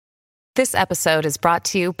This episode is brought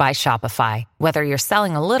to you by Shopify. Whether you're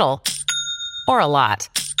selling a little or a lot,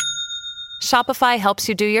 Shopify helps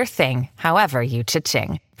you do your thing, however you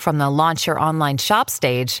cha-ching. From the launch your online shop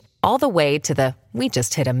stage, all the way to the we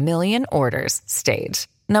just hit 1 million orders stage.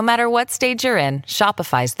 No matter what stage you're in,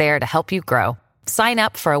 Shopify's there to help you grow. Sign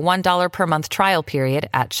up for a $1 per month trial period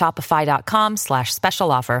at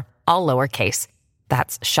shopify.com/special offer, all lowercase.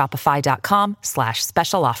 That's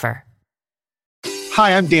shopify.com/special offer.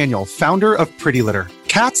 Hi, I'm Daniel, founder of Pretty Litter.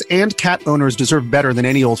 Cats and cat owners deserve better than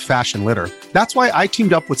any old-fashioned litter. That's why I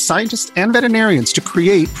teamed up with scientists and veterinarians to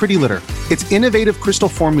create Pretty Litter. Its innovative crystal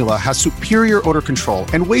formula has superior odor control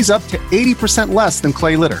and weighs up to 80% less than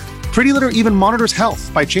clay litter. Pretty Litter even monitors health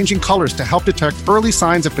by changing colors to help detect early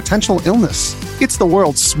signs of potential illness. It's the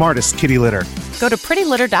world's smartest kitty litter. Go to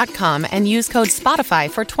prettylitter.com and use code SPOTIFY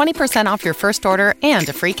for 20% off your first order and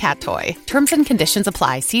a free cat toy. Terms and conditions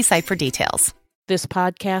apply. See site for details. This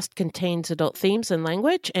podcast contains adult themes and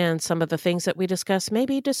language, and some of the things that we discuss may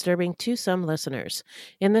be disturbing to some listeners.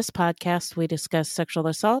 In this podcast, we discuss sexual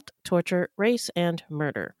assault, torture, race, and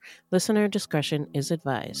murder. Listener discretion is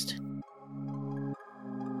advised.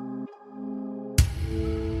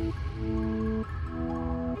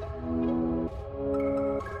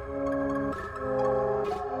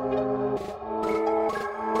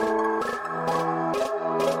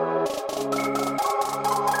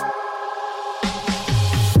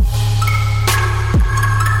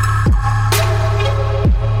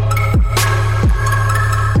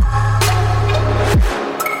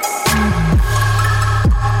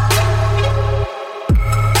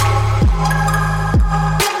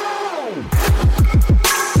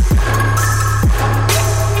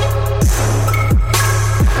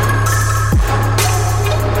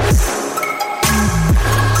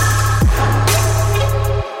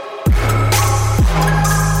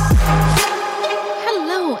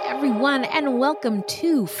 Welcome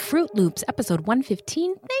to Fruit Loops, episode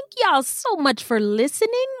 115. Thank y'all so much for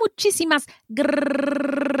listening. Muchísimas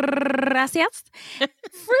gracias.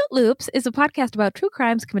 Fruit Loops is a podcast about true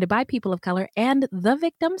crimes committed by people of color and the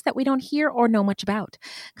victims that we don't hear or know much about.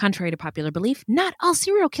 Contrary to popular belief, not all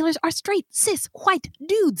serial killers are straight, cis, white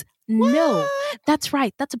dudes. No, that's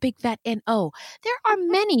right. That's a big fat N-O. There are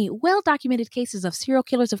many well-documented cases of serial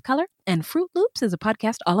killers of color, and Fruit Loops is a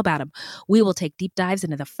podcast all about them. We will take deep dives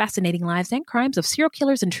into the fascinating lives and crimes of serial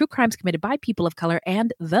killers and true crimes committed by people of color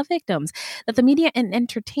and the victims that the media and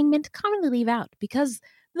entertainment commonly leave out because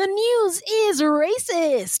the news is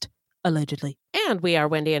racist. Allegedly. And we are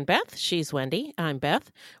Wendy and Beth. She's Wendy. I'm Beth.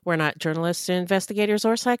 We're not journalists, investigators,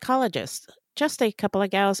 or psychologists. Just a couple of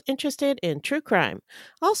gals interested in true crime.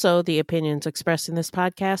 Also, the opinions expressed in this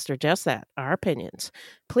podcast are just that, our opinions.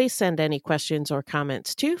 Please send any questions or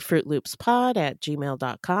comments to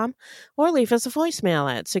fruitloopspod@gmail.com or leave us a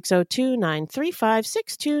voicemail at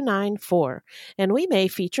 602-935-6294, and we may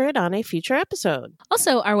feature it on a future episode.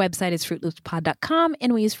 Also, our website is fruitloopspod.com,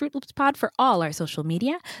 and we use Fruit Loops Pod for all our social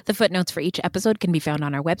media. The footnotes for each episode can be found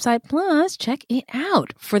on our website. Plus, check it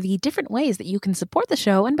out for the different ways that you can support the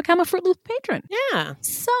show and become a Fruit Loops patron. Yeah.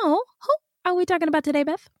 So, who are we talking about today,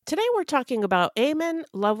 Beth? Today we're talking about Aeman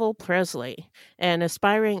Lovell Presley, an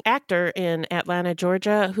aspiring actor in Atlanta,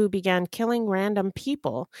 Georgia, who began killing random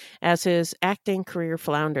people as his acting career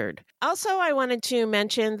floundered. Also, I wanted to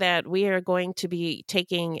mention that we are going to be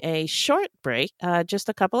taking a short break, just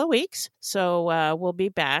a couple of weeks. So we'll be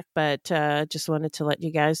back, but just wanted to let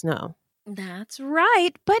you guys know. That's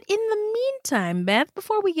right. But in the meantime, Beth,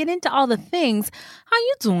 before we get into all the things, how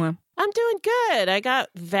you doing? I'm doing good. I got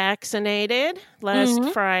vaccinated last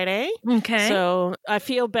Friday. Okay. So I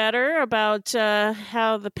feel better about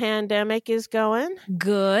how the pandemic is going.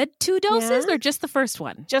 Good. 2 doses or just the first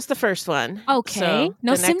one? Just the first one. Okay. So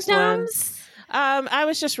no the next symptoms? I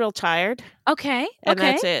was just real tired. Okay. And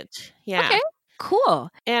that's it. Yeah. Okay. Cool.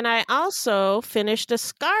 And I also finished a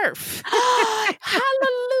scarf. Hallelujah.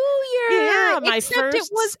 Yeah, my Except first it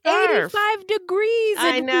was scarf. 85 degrees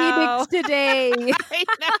in Phoenix today. I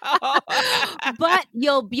know. But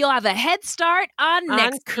you'll have a head start on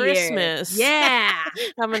next Christmas. year. Yeah.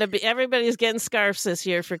 Everybody's getting scarves this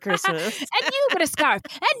year for Christmas. And you get a scarf.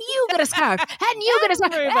 And you get a scarf. And you get a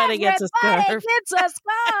scarf. Everybody gets a scarf. Everybody gets a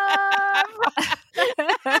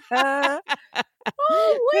scarf.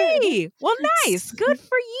 Oh, well, nice. Good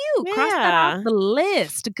for you. Cross that off the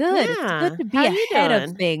list. Good. Yeah. It's good to be How you ahead doing?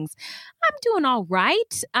 of things. I'm doing all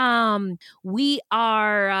right. We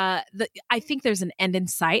are, I think there's an end in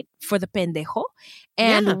sight for the pendejo,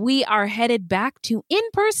 and Yeah. we are headed back to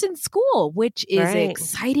in-person school, which is Right.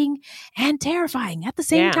 exciting and terrifying at the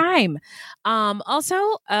same Yeah. time.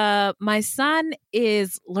 Also, my son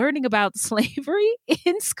is learning about slavery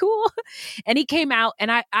in school, and he came out,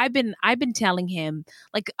 and I've been telling him,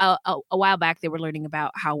 like a while back, they were learning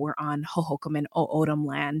about how we're on Hohokam and O'odham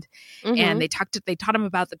land, and Mm-hmm. they taught him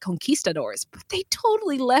about the conquistadors, but they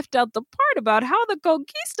totally left out the part about how the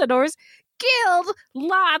conquistadors killed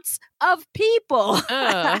lots of people.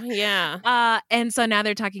 Yeah. And so now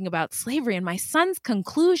they're talking about slavery. And my son's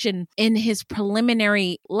conclusion in his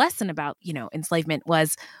preliminary lesson about, enslavement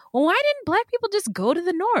was, well, why didn't Black people just go to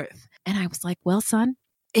the North? And I was like, well, son,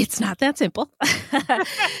 it's not that simple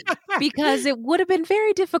because it would have been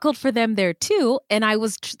very difficult for them there too. And I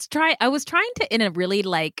was trying to, in a really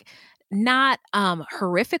like not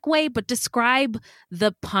horrific way, but describe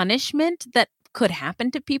the punishment that could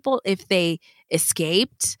happen to people if they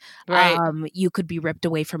escaped. Right. You could be ripped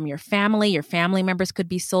away from your family members could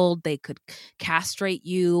be sold, they could castrate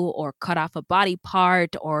you or cut off a body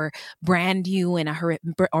part or brand you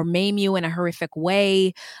or maim you in a horrific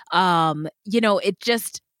way.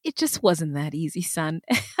 It just wasn't that easy, son.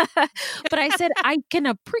 But I said,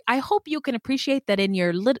 I hope you can appreciate that in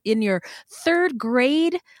your third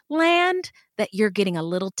grade land, that you're getting a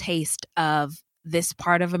little taste of this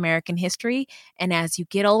part of American history. And as you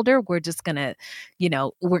get older, we're just gonna,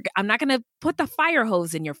 I'm not gonna put the fire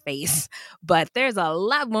hose in your face, but there's a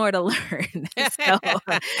lot more to learn. So,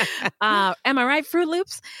 am I right, Fruit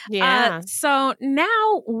Loops? Yeah. So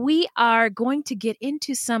now we are going to get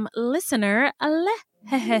into some listener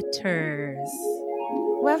letters.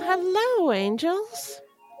 Well, hello, angels.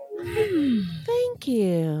 Thank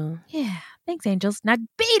you. Yeah. Thanks, angels. Now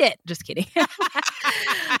beat it. Just kidding.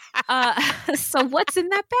 So what's in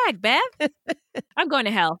that bag, Beth? I'm going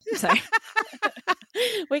to hell. Sorry.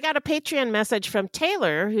 We got a Patreon message from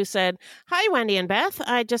Taylor who said, "Hi, Wendy and Beth.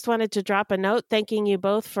 I just wanted to drop a note thanking you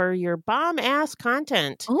both for your bomb-ass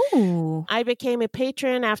content. Ooh. I became a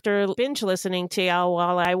patron after binge listening to y'all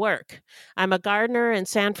while I work. I'm a gardener in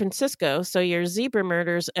San Francisco, so your zebra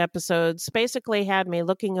murders episodes basically had me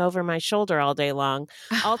looking over my shoulder all day long,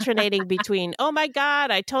 alternating between, oh my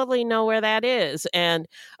God, I totally know where that is, and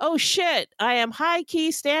oh shit, I am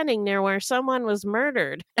high-key standing near where someone was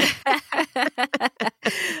murdered."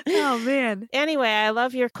 Oh, man. Anyway, I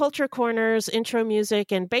love your Culture Corners, intro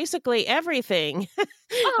music, and basically everything.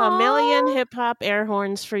 A million hip-hop air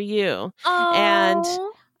horns for you. And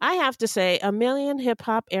I have to say, a million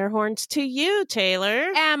hip-hop air horns to you,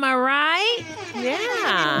 Taylor. Am I right?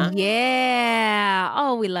 Yeah. Yeah.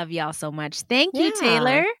 Oh, we love y'all so much. Thank you,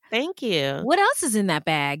 Taylor. Thank you. What else is in that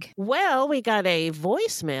bag? Well, we got a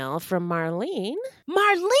voicemail from Marlene.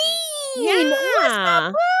 Marlene! Yeah. What's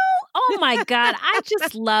up, boo? Oh my God. I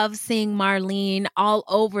just love seeing Marlene all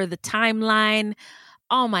over the timeline.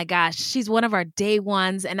 Oh my gosh. She's one of our day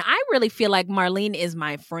ones. And I really feel like Marlene is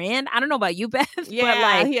my friend. I don't know about you, Beth.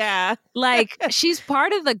 Yeah, but like she's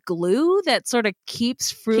part of the glue that sort of keeps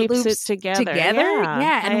Fruit keeps Loops it together.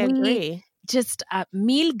 Yeah. And I we agree. just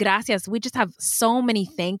mil gracias. We just have so many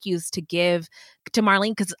thank yous to give to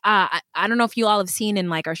Marlene because I don't know if you all have seen in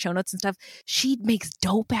like our show notes and stuff. She makes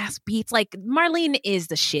dope ass beats. Like Marlene is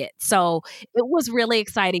the shit. So it was really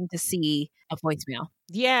exciting to see a voicemail.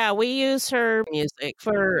 Yeah, we use her music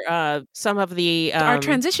for some of the Our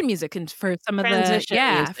transition music and for some of transition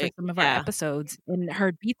for music, some of our episodes, and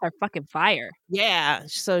her beats are fucking fire. Yeah,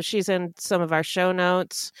 so she's in some of our show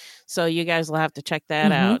notes, so you guys will have to check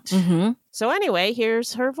that out. Mm-hmm. So anyway,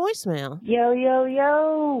 here's her voicemail. Yo, yo,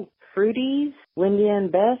 yo, Fruities, Wendy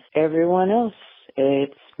and Beth, everyone else.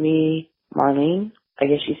 It's me, Marlene. I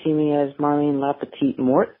guess you see me as Marlene La Petite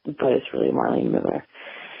Mort, but it's really Marlene Miller.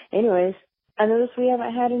 Anyways, I noticed we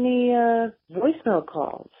haven't had any voicemail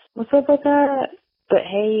calls. What's up with that? But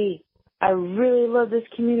hey, I really love this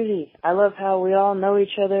community. I love how we all know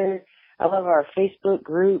each other. I love our Facebook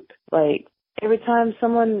group. Like, every time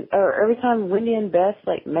Wendy and Beth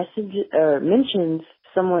like mentions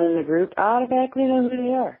someone in the group, I automatically know who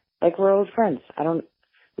they are. Like, we're old friends.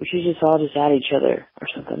 We should just all just add each other or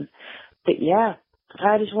something. But yeah,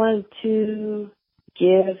 I just wanted to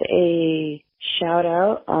give a shout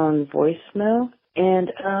out on voicemail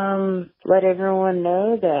and let everyone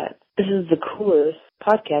know that this is the coolest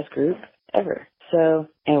podcast group ever. So,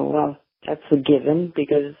 and well, that's a given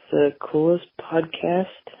because it's the coolest podcast.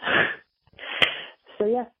 So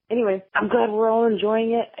yeah, anyway, I'm glad we're all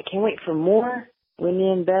enjoying it. I can't wait for more. Wendy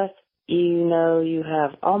and Beth, you know you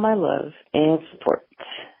have all my love and support.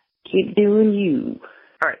 Keep doing you.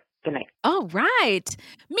 All right, Good night. All right.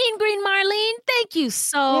 Mean Green Marlene, thank you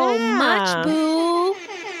so much, boo.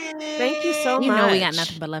 Thank you so much. You know we got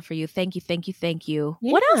nothing but love for you. Thank you, thank you, thank you.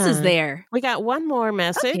 Yeah. What else is there? We got one more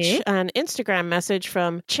message, an Instagram message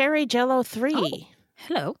from Cherry Jello 3. Oh.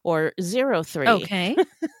 Hello. Or 03. Okay.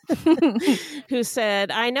 Who said,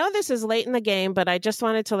 I know this is late in the game, but I just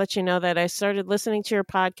wanted to let you know that I started listening to your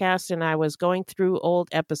podcast and I was going through old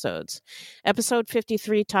episodes. Episode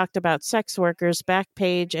 53 talked about sex workers,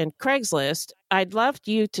 Backpage, and Craigslist. I'd love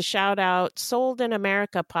you to shout out Sold in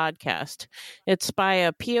America podcast. It's by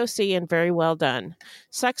a POC and very well done.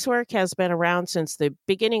 Sex work has been around since the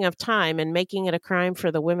beginning of time, and making it a crime for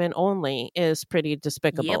the women only is pretty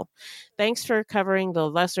despicable. Yep. Thanks for covering the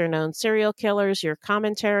lesser known serial killers. Your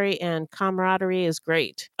commentary and camaraderie is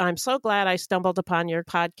great. I'm so glad I stumbled upon your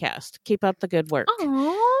podcast. Keep up the good work.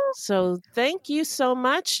 Aww. So thank you so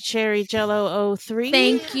much, Cherry Jello 03.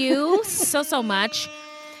 Thank you so much.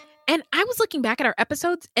 And I was looking back at our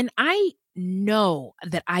episodes, and I know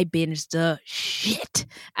that I binged the shit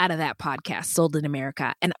out of that podcast, Sold in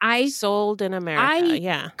America. And Sold in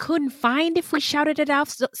America, couldn't find if we shouted it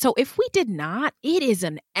out. So if we did not, it is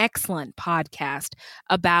an excellent podcast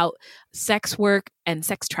about sex work and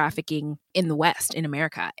sex trafficking in the West, in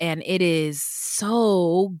America. And it is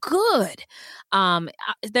so good.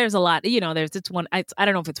 There's a lot, it's one, I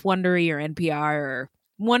don't know if it's Wondery or NPR or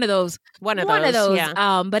one of those,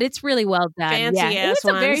 yeah. But it's really well done. Fancy ass it's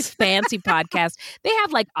ones. A very fancy podcast. They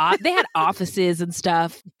have they had offices and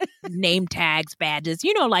stuff, name tags, badges,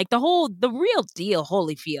 like the real deal,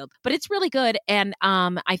 Holyfield. But it's really good, and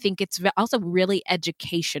I think it's also really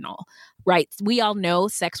educational. Right, we all know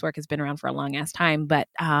sex work has been around for a long ass time, but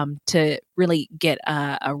to really get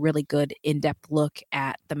a really good in-depth look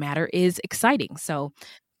at the matter is exciting. So.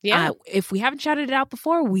 Yeah. If we haven't shouted it out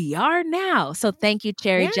before, we are now. So thank you,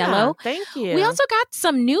 Cherry Jello. Thank you. We also got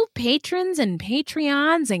some new patrons and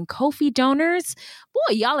Patreons and Ko-fi donors.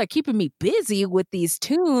 Boy, y'all are keeping me busy with these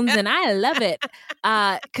tunes, and I love it.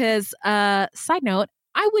 Because, side note,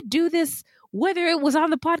 I would do this whether it was on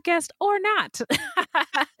the podcast or not.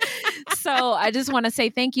 So I just want to say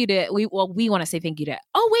thank you to, we want to say thank you to,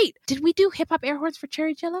 oh wait, did we do hip hop air horns for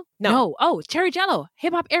Cherry Jello? No. Oh, Cherry Jello,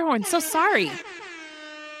 hip hop air horns. So sorry.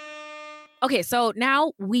 Okay, so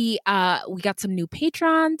now we got some new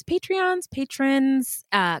patrons,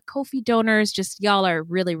 Ko-fi donors. Just y'all are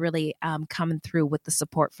really, really coming through with the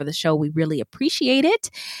support for the show. We really appreciate it.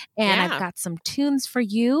 And I've got some tunes for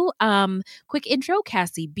you. Quick intro,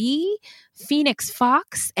 Cassie B, Phoenix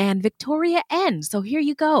Fox, and Victoria N. So here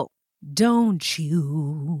you go. Don't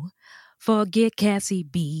you forget Cassie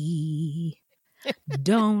B.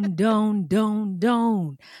 Don't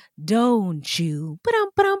you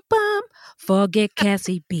forget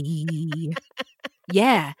Cassie B.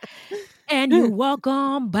 Yeah. And you walk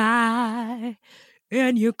on by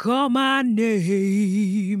and you call my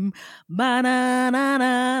name.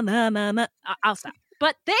 Ba-na-na-na-na-na-na. I'll stop.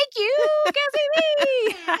 But thank you, Cassie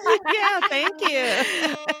B. Yeah, thank you.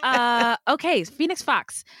 Okay, Phoenix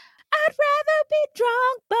Fox. I'd rather be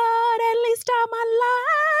drunk, but at least I'm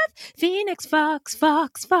alive. Phoenix Fox,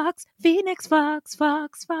 Fox, Fox, Phoenix Fox,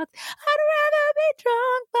 Fox, Fox. I'd rather be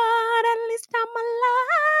drunk, but at least I'm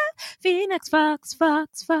alive. Phoenix Fox,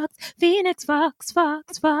 Fox, Fox, Phoenix Fox,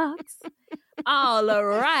 Fox, Fox. All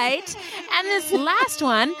right. And this last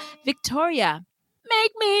one, Victoria.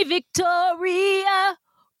 Make me Victoria.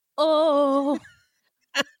 Oh.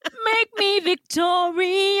 Make me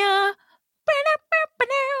Victoria.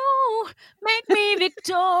 Make me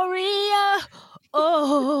Victoria.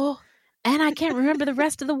 Oh. And I can't remember the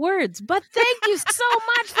rest of the words, but thank you so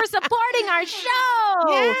much for supporting our show.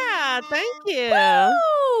 Yeah, thank you.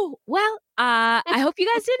 Woo! Well, I hope you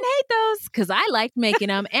guys didn't hate those because I liked making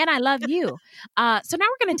them and I love you. So now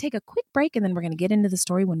we're going to take a quick break and then we're going to get into the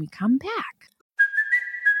story when we come back.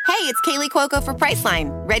 Hey, it's Kaylee Cuoco for Priceline.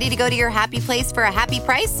 Ready to go to your happy place for a happy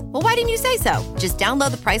price? Well, why didn't you say so? Just download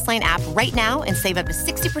the Priceline app right now and save up to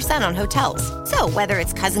 60% on hotels. So whether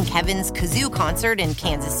it's Cousin Kevin's Kazoo Concert in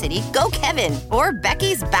Kansas City, go Kevin, or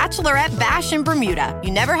Becky's Bachelorette Bash in Bermuda,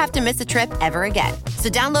 you never have to miss a trip ever again. So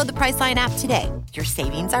download the Priceline app today. Your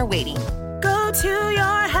savings are waiting. Go to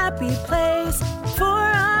your happy place for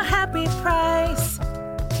a happy price.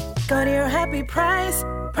 Go to your happy price,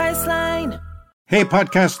 Priceline. Hey,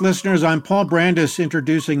 podcast listeners, I'm Paul Brandis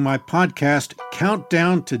introducing my podcast,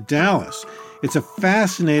 Countdown to Dallas. It's a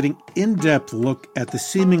fascinating, in-depth look at the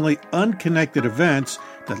seemingly unconnected events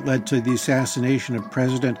that led to the assassination of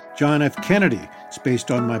President John F. Kennedy. It's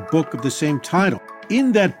based on my book of the same title.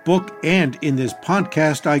 In that book and in this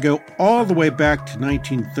podcast, I go all the way back to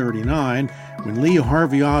 1939, when Lee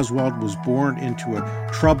Harvey Oswald was born into a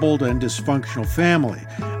troubled and dysfunctional family.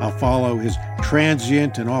 I'll follow his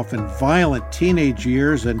transient and often violent teenage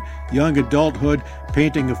years and young adulthood,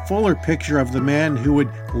 painting a fuller picture of the man who would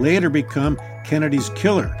later become Kennedy's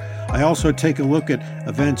killer. I also take a look at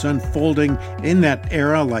events unfolding in that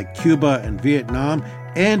era, like Cuba and Vietnam,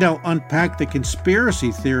 and I'll unpack the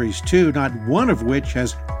conspiracy theories too, not one of which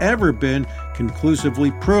has ever been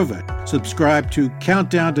conclusively proven. Subscribe to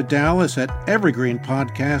Countdown to Dallas at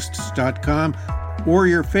evergreenpodcasts.com or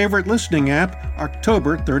your favorite listening app,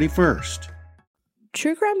 October 31st.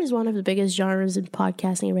 True crime is one of the biggest genres in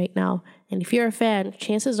podcasting right now, and if you're a fan,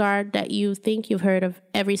 chances are that you think you've heard of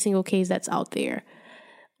every single case that's out there.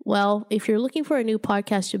 Well, if you're looking for a new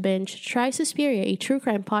podcast to binge, try Suspiria, a true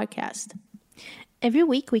crime podcast. Every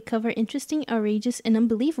week, we cover interesting, outrageous, and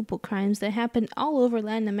unbelievable crimes that happen all over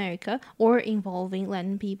Latin America or involving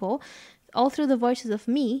Latin people, all through the voices of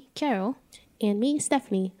me, Carol, and me,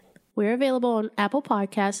 Stephanie. We're available on Apple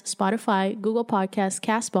Podcasts, Spotify, Google Podcasts,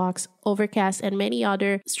 CastBox, Overcast, and many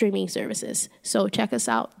other streaming services. So check us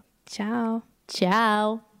out. Ciao.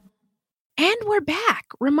 Ciao. And we're back.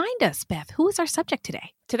 Remind us, Beth, who is our subject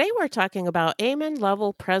today? Today we're talking about Aeman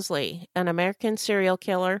Lovell Presley, an American serial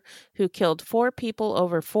killer who killed 4 people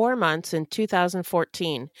over 4 months in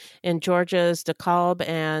 2014 in Georgia's DeKalb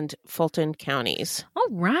and Fulton counties. All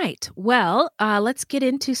right. Well, let's get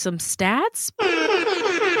into some stats.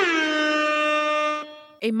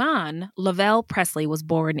 Aeman Lovell Presley was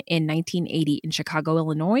born in 1980 in Chicago,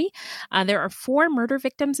 Illinois. There are 4 murder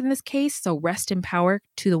victims in this case, so rest in power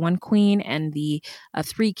to the one queen and the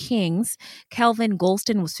 3 kings. Kelvin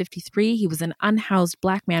Golston was 53. He was an unhoused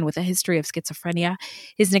black man with a history of schizophrenia.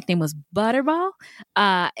 His nickname was Butterball.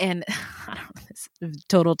 And this is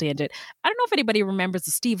total tangent. I don't know if anybody remembers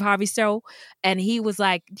the Steve Harvey show. And he was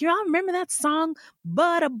like, do y'all remember that song,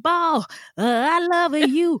 Butterball? I love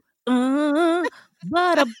you.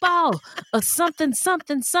 Butterball, something,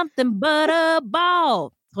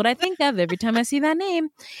 Butterball. What I think of every time I see that name.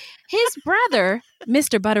 His brother,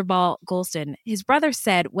 Mr. Butterball Golston, his brother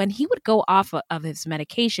said when he would go off of his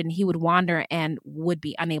medication, he would wander and would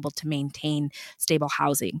be unable to maintain stable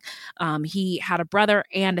housing. He had a brother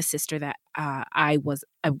and a sister that I was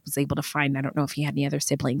able to find. I don't know if he had any other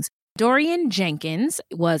siblings. Dorian Jenkins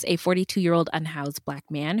was a 42-year-old unhoused black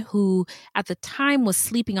man who at the time was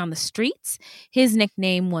sleeping on the streets. His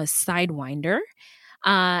nickname was Sidewinder.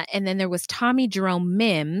 And then there was Tommy Jerome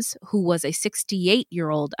Mims, who was a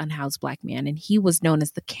 68-year-old unhoused black man, and he was known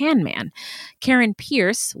as the Can Man. Karen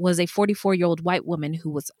Pierce was a 44-year-old white woman who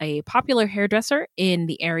was a popular hairdresser in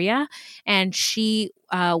the area, and she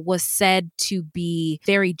was said to be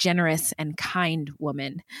very generous and kind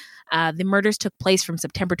woman. The murders took place from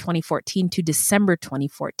September 2014 to December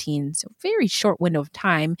 2014, so very short window of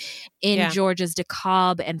time in Georgia's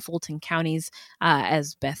DeKalb and Fulton counties,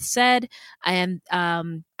 as Beth said. And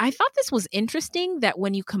I thought this was interesting that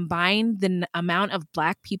when you combine the amount of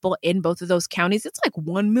black people in both of those counties, it's like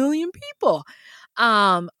 1 million people.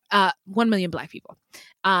 1 million black people.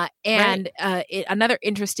 Another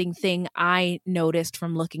interesting thing I noticed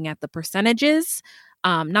from looking at the percentages,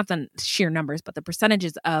 not the sheer numbers, but the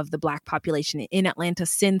percentages of the black population in Atlanta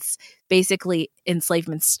since basically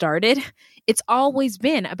enslavement started, it's always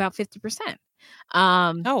been about 50%.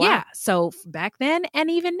 Wow. Yeah. So back then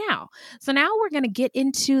and even now. So now we're going to get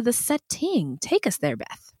into the setting. Take us there,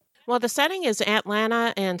 Beth. Well, the setting is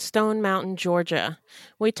Atlanta and Stone Mountain, Georgia.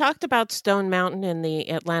 We talked about Stone Mountain in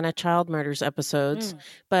the Atlanta child murders episodes,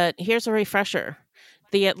 but here's a refresher.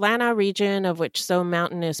 The Atlanta region, of which Stone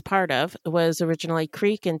Mountain is part of, was originally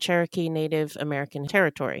Creek and Cherokee Native American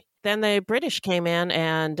territory. Then the British came in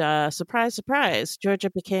and, surprise, surprise,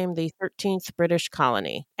 Georgia became the 13th British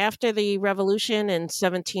colony. After the Revolution in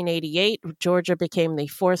 1788, Georgia became the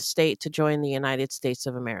 4th state to join the United States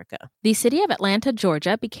of America. The city of Atlanta,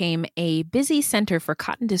 Georgia, became a busy center for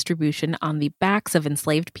cotton distribution on the backs of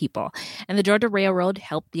enslaved people, and the Georgia Railroad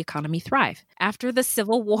helped the economy thrive. After the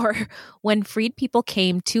Civil War, when freed people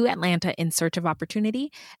came to Atlanta in search of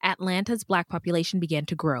opportunity, Atlanta's black population began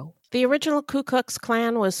to grow. The original Ku Klux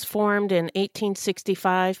Klan was formed in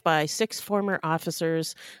 1865 by 6 former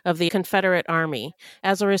officers of the Confederate Army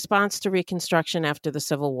as a response to Reconstruction after the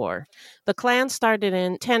Civil War. The Klan started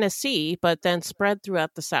in Tennessee, but then spread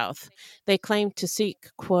throughout the South. They claimed to seek,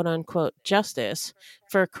 quote-unquote, justice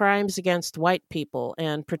for crimes against white people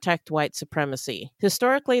and protect white supremacy.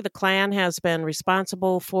 Historically, the Klan has been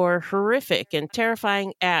responsible for horrific and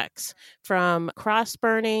terrifying acts from cross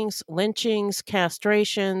burnings, lynchings,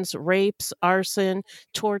 castrations, rapes, arson,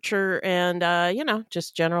 torture, and,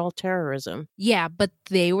 just general terrorism. Yeah, but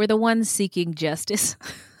they were the ones seeking justice.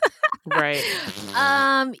 Right.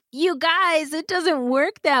 You guys, it doesn't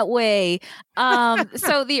work that way.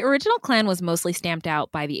 So the original Klan was mostly stamped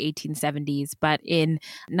out by the 1870s, but in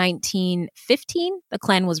 1915, the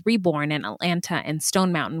Klan was reborn, and Atlanta and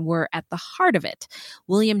Stone Mountain were at the heart of it.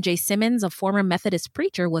 William J. Simmons, a former Methodist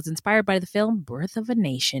preacher, was inspired by the film Birth of a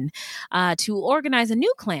Nation to organize a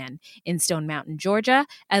new Klan in Stone Mountain, Georgia,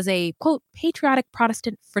 as a, quote, patriotic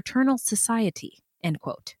Protestant fraternal society, end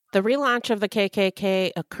quote. The relaunch of the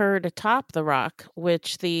KKK occurred atop the rock,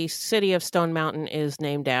 which the city of Stone Mountain is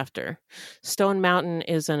named after. Stone Mountain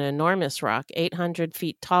is an enormous rock, 800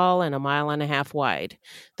 feet tall and 1.5 miles wide.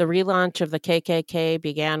 The relaunch of the KKK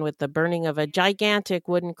began with the burning of a gigantic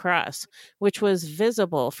wooden cross, which was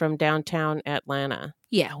visible from downtown Atlanta.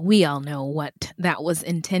 Yeah, we all know what that was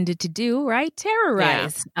intended to do, right?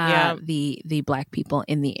 Terrorize the Black people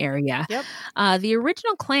in the area. Yep. The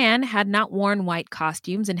original Klan had not worn white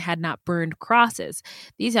costumes and had not burned crosses.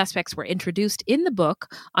 These aspects were introduced in the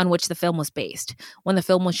book on which the film was based. When the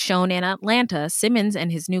film was shown in Atlanta, Simmons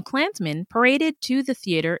and his new Klansmen paraded to the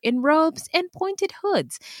theater in robes and pointed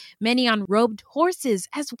hoods, many on robed horses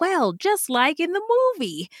as well, just like in the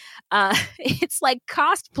movie. It's like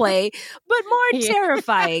cosplay, but more terrifying.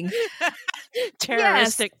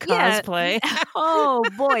 Terroristic cosplay. Yeah. Oh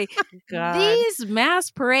boy. God. These mass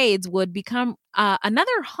parades would become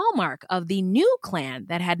another hallmark of the new Klan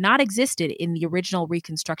that had not existed in the original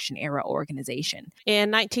Reconstruction era organization. In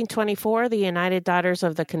 1924, the United Daughters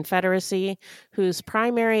of the Confederacy, whose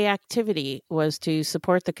primary activity was to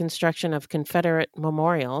support the construction of Confederate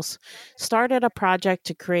memorials, started a project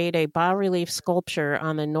to create a bas-relief sculpture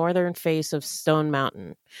on the northern face of Stone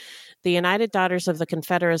Mountain. The United Daughters of the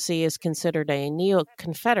Confederacy is considered a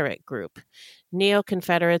neo-Confederate group.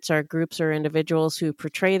 Neo-Confederates are groups or individuals who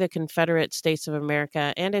portray the Confederate States of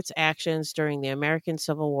America and its actions during the American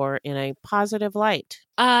Civil War in a positive light.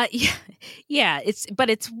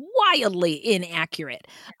 It's wildly inaccurate.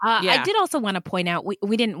 I did also want to point out,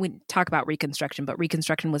 we didn't talk about Reconstruction, but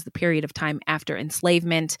Reconstruction was the period of time after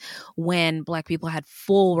enslavement when Black people had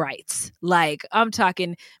full rights. Like, I'm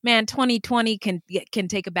talking, man, 2020 can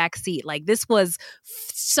take a back seat. Like, this was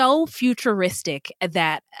so futuristic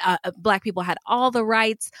that Black people had all the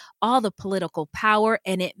rights, all the political power,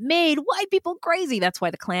 and it made white people crazy. That's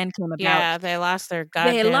why the Klan came about. Yeah, they lost their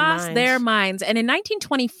their minds. And in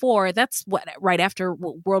 1924, that's what right after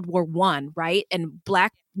World War I, right? And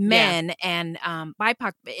Black men and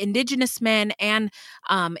BIPOC, indigenous men and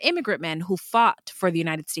immigrant men who fought for the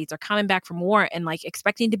United States are coming back from war and like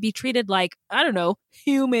expecting to be treated like, I don't know,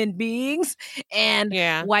 human beings. And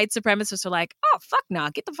white supremacists are like, oh, fuck no,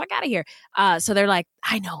 get the fuck out of here. So they're like,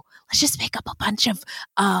 I know, let's just make up a bunch of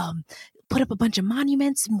put up a bunch of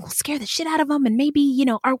monuments and we'll scare the shit out of them. And maybe,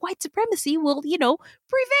 our white supremacy will,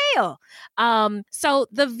 prevail. So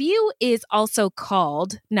the View is also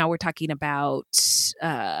called, now we're talking about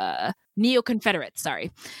neo-Confederates,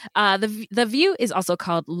 sorry. The View is also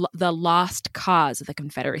called the Lost Cause of the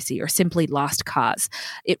Confederacy, or simply Lost Cause.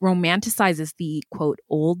 It romanticizes the, quote,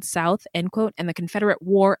 Old South, end quote, and the Confederate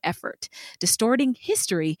war effort, distorting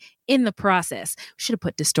history in the process. Should have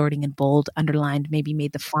put distorting in bold, underlined, maybe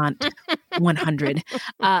made the font 100.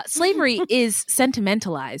 Slavery is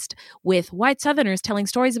sentimentalized, with white Southerners telling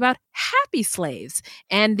stories about happy slaves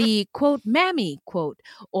and the, quote, mammy, quote,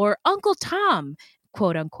 or Uncle Tom,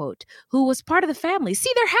 quote unquote, who was part of the family. See,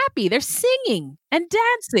 they're happy. They're singing and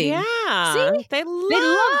dancing. Yeah. See? They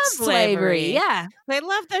love slavery. Yeah. They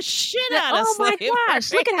love the shit out of slavery. Oh my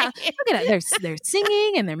gosh. Look at they're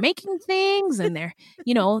singing and they're making things and they're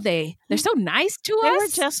so nice to us. They were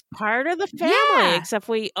just part of the family, except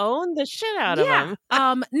we own the shit out of them.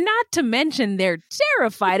 Not to mention they're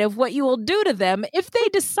terrified of what you will do to them if they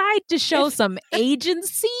decide to show some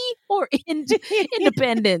agency or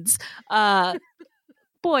independence.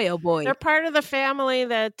 Boy, oh boy. They're part of the family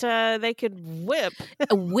that they could whip,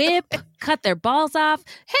 cut their balls off.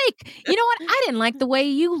 Hey, you know what? I didn't like the way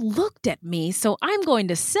you looked at me, so I'm going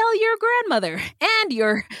to sell your grandmother and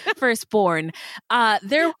your firstborn. But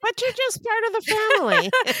you're just part of the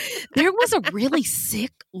family. There was a really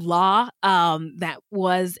sick law that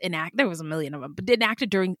was enacted. There was a million of them, but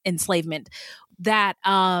enacted during enslavement that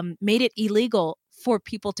made it illegal for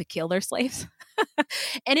people to kill their slaves.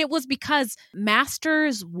 And it was because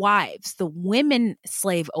masters' wives, the women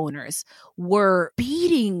slave owners, were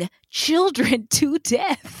beating children to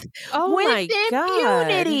death Oh with my God.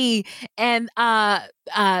 impunity. And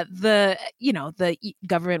the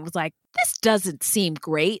government was like, this doesn't seem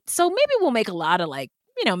great. So maybe we'll make a lot of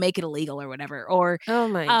make it illegal or whatever. Or Oh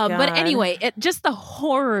my God. but anyway, just the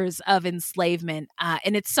horrors of enslavement.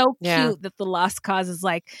 And it's so cute that the Lost Cause is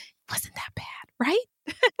like, wasn't that bad, right?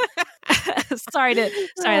 Sorry, that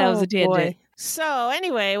was a tangent. Boy. So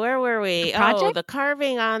anyway, where were we? The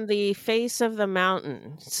carving on the face of the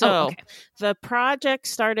mountain. So the project,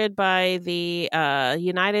 started by the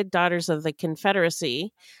United Daughters of the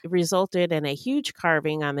Confederacy, resulted in a huge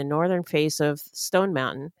carving on the northern face of Stone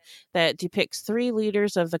Mountain that depicts 3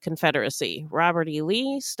 leaders of the Confederacy: Robert E.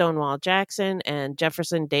 Lee, Stonewall Jackson, and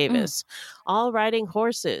Jefferson Davis, all riding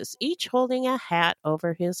horses, each holding a hat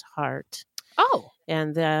over his heart. Oh.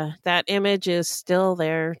 And that image is still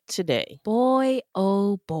there today. Boy,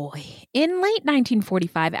 oh boy. In late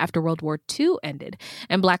 1945, after World War II ended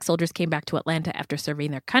and Black soldiers came back to Atlanta after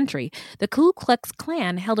serving their country, the Ku Klux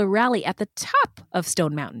Klan held a rally at the top of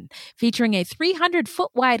Stone Mountain, featuring a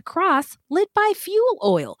 300-foot-wide cross lit by fuel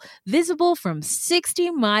oil, visible from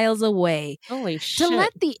 60 miles away. Holy shit. To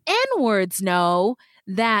let the N-words know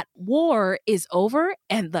that war is over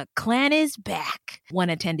and the Klan is back, one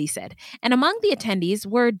attendee said. And among the attendees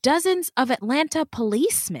were dozens of Atlanta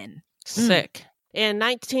policemen. Sick. In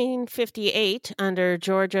 1958, under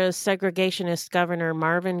Georgia's segregationist governor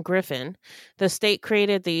Marvin Griffin, the state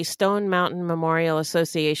created the Stone Mountain Memorial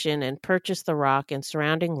Association and purchased the rock and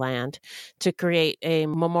surrounding land to create a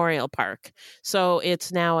memorial park. So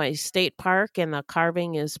it's now a state park, and the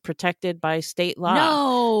carving is protected by state law.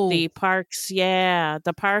 No! The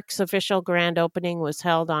park's official grand opening was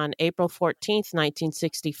held on April 14th,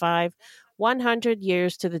 1965, 100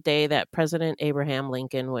 years to the day that President Abraham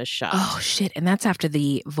Lincoln was shot. Oh, shit. And that's after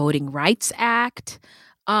the Voting Rights Act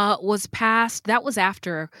was passed. That was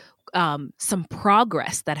after some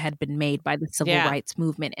progress that had been made by the civil rights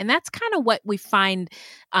movement. And that's kind of what we find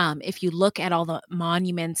if you look at all the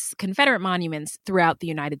monuments, Confederate monuments throughout the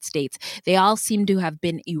United States. They all seem to have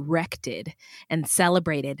been erected and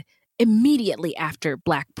celebrated immediately after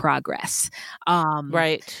Black progress.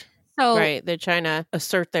 Right. Right. They're trying to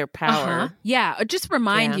assert their power. Yeah. Just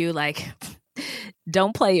remind you,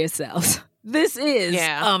 don't play yourselves. This is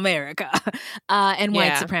America. And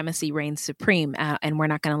white supremacy reigns supreme. And we're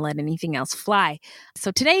not going to let anything else fly. So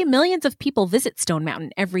today, millions of people visit Stone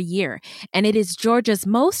Mountain every year. And it is Georgia's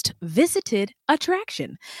most visited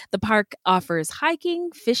attraction. The park offers hiking,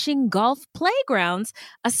 fishing, golf, playgrounds,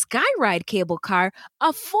 a skyride cable car,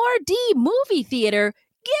 a 4D movie theater,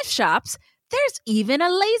 gift shops. There's even a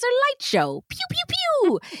laser light show. Pew, pew,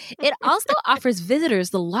 pew. It also offers visitors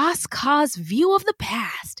the Lost Cause view of the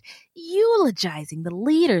past, eulogizing the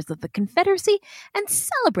leaders of the Confederacy and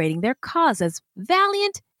celebrating their cause as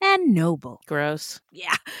valiant and noble. Gross.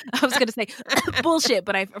 Yeah, I was going to say bullshit,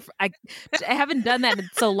 but I haven't done that in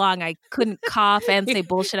so long. I couldn't cough and say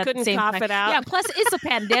bullshit at the same time. Couldn't cough it out. Yeah, plus it's a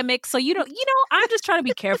pandemic, so I'm just trying to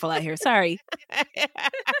be careful out here. Sorry.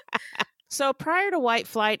 So prior to white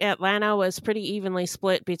flight, Atlanta was pretty evenly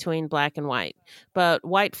split between Black and white. But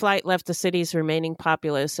white flight left the city's remaining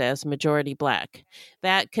populace as majority Black.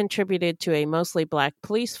 That contributed to a mostly Black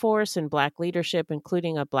police force and Black leadership,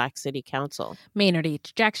 including a Black city council. Maynard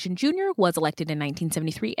H. Jackson Jr. was elected in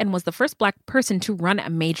 1973 and was the first Black person to run a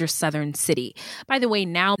major southern city. By the way,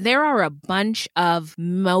 now there are a bunch of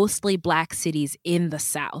mostly Black cities in the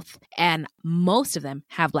South, and most of them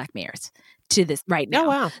have Black mayors. To this right now. Oh,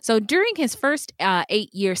 wow. So during his first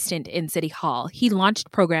 8-year stint in City Hall, he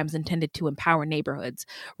launched programs intended to empower neighborhoods,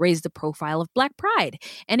 raise the profile of Black pride,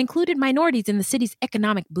 and included minorities in the city's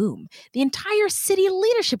economic boom. The entire city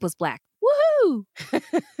leadership was Black. Woohoo!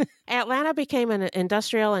 Atlanta became an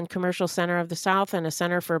industrial and commercial center of the South and a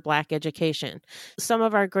center for Black education. Some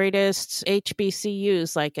of our greatest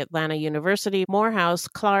HBCUs, like Atlanta University, Morehouse,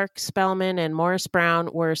 Clark, Spelman, and Morris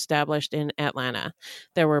Brown, were established in Atlanta.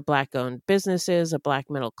 There were Black-owned businesses, a Black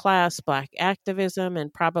middle class, Black activism,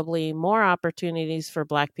 and probably more opportunities for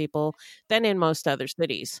Black people than in most other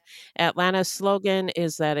cities. Atlanta's slogan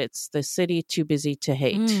is that it's the city too busy to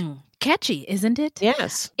hate. Catchy, isn't it?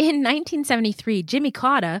 Yes. In 1973, Jimmy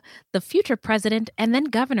Carter, the future president and then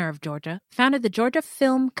governor of Georgia, founded the Georgia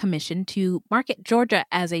Film Commission to market Georgia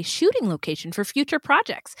as a shooting location for future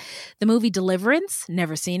projects. The movie Deliverance,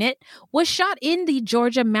 never seen it, was shot in the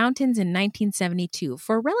Georgia mountains in 1972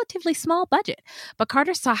 for a relatively small budget, but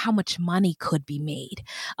Carter saw how much money could be made.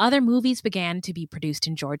 Other movies began to be produced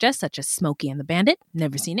in Georgia, such as Smokey and the Bandit,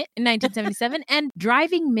 never seen it, in 1977, and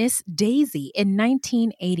Driving Miss Daisy in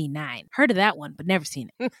 1989. Heard of that one, but never seen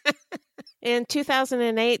it. In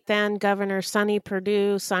 2008, then Governor Sonny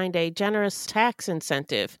Perdue signed a generous tax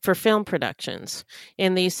incentive for film productions.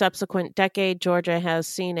 In the subsequent decade, Georgia has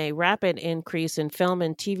seen a rapid increase in film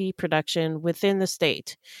and TV production within the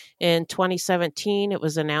state. In 2017, it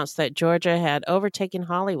was announced that Georgia had overtaken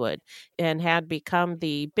Hollywood and had become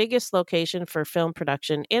the biggest location for film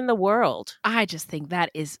production in the world. I just think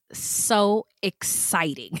that is so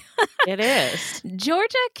exciting. It is.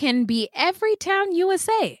 Georgia can be every town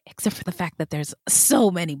USA, except for the fact that there's so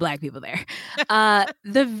many Black people there.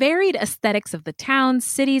 The varied aesthetics of the towns,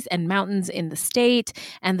 cities, and mountains in the state,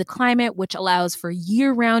 and the climate, which allows for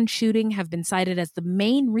year-round shooting, have been cited as the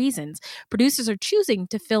main reasons producers are choosing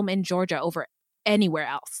to film in Georgia over anywhere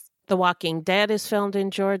else. The Walking Dead is filmed in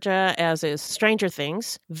Georgia, as is Stranger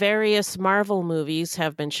Things. Various Marvel movies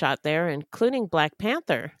have been shot there, including Black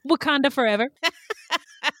Panther. Wakanda forever.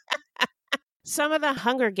 Some of the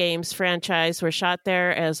Hunger Games franchise were shot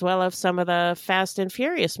there, as well as some of the Fast and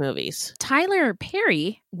Furious movies. Tyler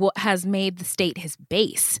Perry has made the state his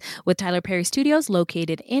base, with Tyler Perry Studios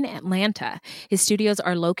located in Atlanta. His studios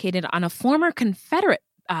are located on a former Confederate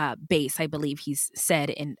base, I believe he's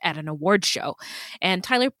said at an award show. And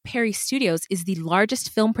Tyler Perry Studios is the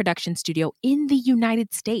largest film production studio in the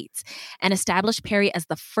United States and established Perry as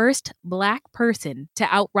the first Black person to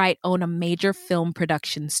outright own a major film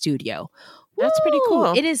production studio. That's pretty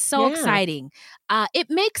cool. It is so exciting. It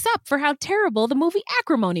makes up for how terrible the movie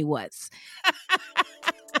Acrimony was.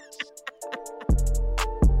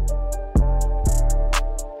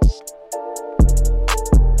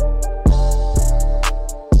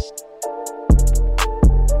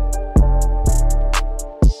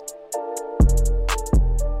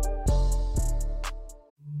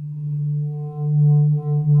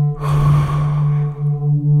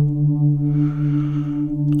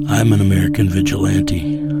 I'm an American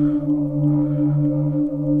vigilante.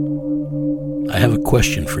 I have a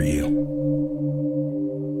question for you.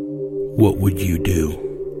 What would you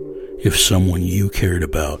do if someone you cared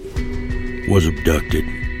about was abducted,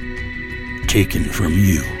 taken from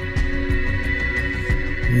you?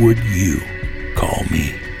 Would you call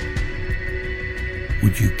me?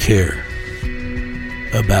 Would you care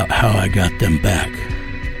about how I got them back?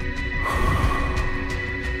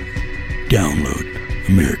 Download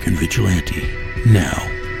American Vigilante now.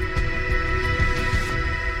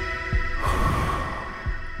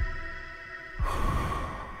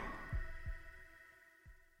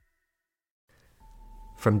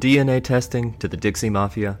 From DNA testing to the Dixie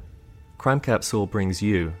Mafia, Crime Capsule brings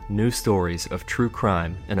you new stories of true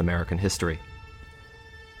crime in American history.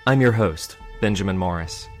 I'm your host, Benjamin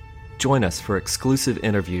Morris. Join us for exclusive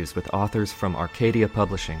interviews with authors from Arcadia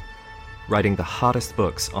Publishing, writing the hottest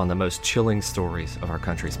books on the most chilling stories of our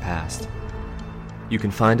country's past. You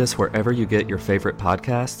can find us wherever you get your favorite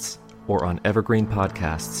podcasts or on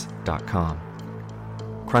evergreenpodcasts.com.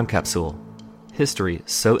 Crime Capsule. History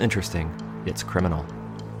so interesting, it's criminal.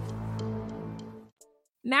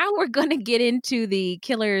 Now we're going to get into the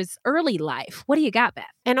killer's early life. What do you got, Beth?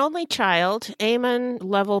 An only child, Aeman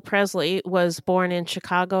Lovell Presley, was born in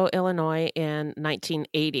Chicago, Illinois in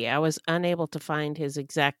 1980. I was unable to find his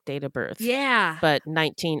exact date of birth. Yeah. But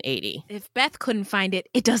 1980. If Beth couldn't find it,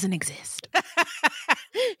 it doesn't exist.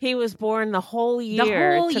 He was born the whole year.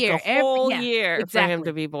 The whole it took year. a whole year exactly. for him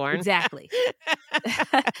to be born. Exactly.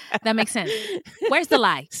 That makes sense. Where's the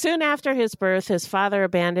lie? Soon after his birth, his father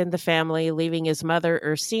abandoned the family, leaving his mother,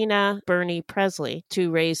 Ursina Bernie Presley,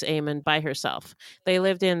 to raise Aeman by herself. They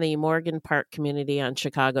lived in the Morgan Park community on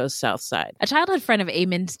Chicago's South Side. A childhood friend of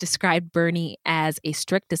Aeman's described Bernie as a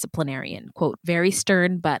strict disciplinarian, quote, very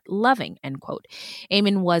stern but loving, end quote.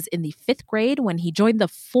 Aeman was in the 5th grade when he joined the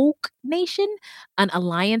Folk Nation, an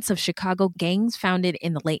alliance of Chicago gangs founded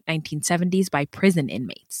in the late 1970s by prison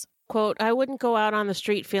inmates. Quote, I wouldn't go out on the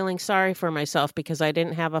street feeling sorry for myself because I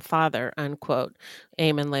didn't have a father, unquote,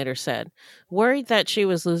 Aeman later said. Worried that she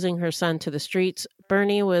was losing her son to the streets,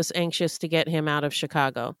 Bernie was anxious to get him out of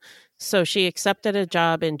Chicago. So she accepted a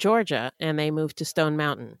job in Georgia, and they moved to Stone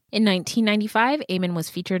Mountain. In 1995, Aeman was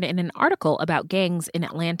featured in an article about gangs in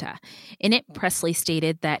Atlanta. In it, Presley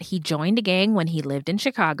stated that he joined a gang when he lived in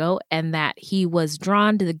Chicago and that he was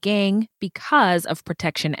drawn to the gang because of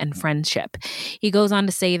protection and friendship. He goes on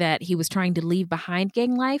to say that he was trying to leave behind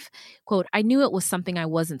gang life. Quote, "I knew it was something I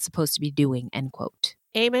wasn't supposed to be doing," end quote.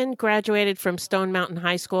 Aeman graduated from Stone Mountain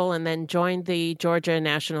High School and then joined the Georgia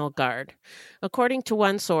National Guard. According to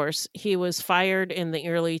one source, he was fired in the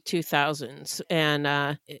early 2000s. And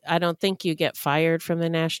I don't think you get fired from the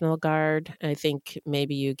National Guard. I think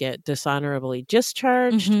maybe you get dishonorably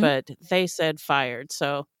discharged, but they said fired.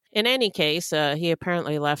 So in any case, he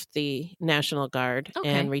apparently left the National Guard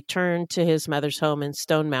and returned to his mother's home in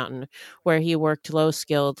Stone Mountain, where he worked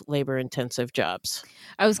low-skilled, labor-intensive jobs.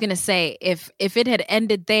 I was going to say, if it had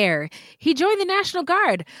ended there, he joined the National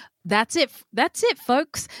Guard. That's it. That's it,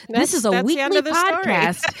 folks. This is a weekly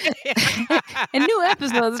podcast. And new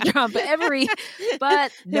episodes drop but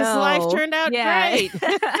no. His life turned out great.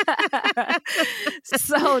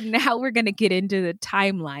 So now we're going to get into the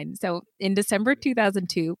timeline. So in December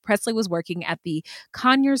 2002, Presley was working at the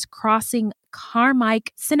Conyers Crossing Carmike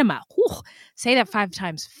Cinema. Whew, say that 5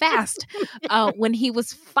 times fast. When he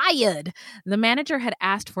was fired, the manager had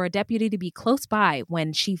asked for a deputy to be close by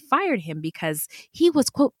when she fired him because he was,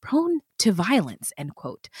 quote, prone to violence, end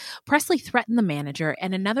quote. Presley threatened the manager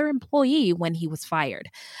and another employee when he was fired.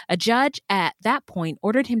 A judge at that point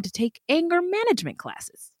ordered him to take anger management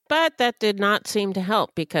classes. But that did not seem to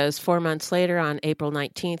help because 4 months later, on April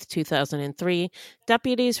 19th, 2003,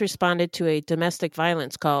 deputies responded to a domestic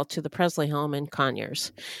violence call to the Presley home in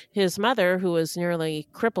Conyers. His mother, who was nearly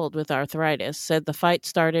crippled with arthritis, said the fight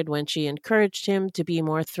started when she encouraged him to be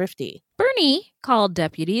more thrifty. Bernie called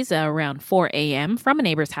deputies around 4 a.m. from a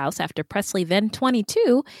neighbor's house after Presley, then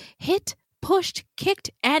 22, hit, pushed, kicked,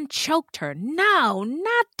 and choked her. No,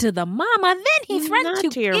 not to the mama. Then he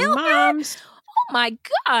threatened to your kill mom's. her. Oh my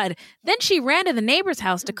God. Then she ran to the neighbor's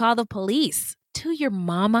house to call the police. To your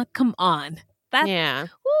mama? Come on. Yeah.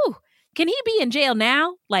 Woo. Can he be in jail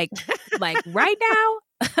now? Like right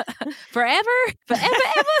now? Forever?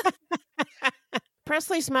 Ever?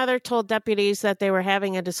 Presley's mother told deputies that they were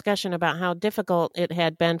having a discussion about how difficult it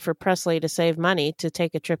had been for Presley to save money to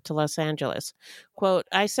take a trip to Los Angeles. Quote,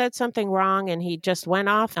 "I said something wrong and he just went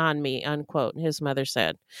off on me," unquote, his mother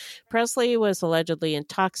said. Presley was allegedly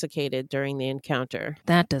intoxicated during the encounter.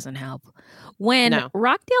 That doesn't help. When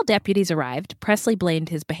Rockdale deputies arrived, Presley blamed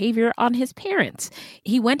his behavior on his parents.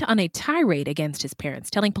 He went on a tirade against his parents,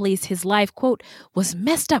 telling police his life, quote, was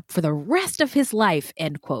messed up for the rest of his life,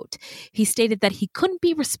 end quote. He stated that he couldn't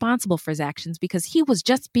be responsible for his actions because he was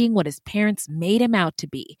just being what his parents made him out to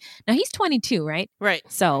be. Now, he's 22, right? Right.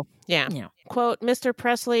 So, yeah. You know. Quote, Mr.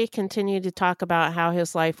 Presley continued to talk about how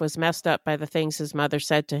his life was messed up by the things his mother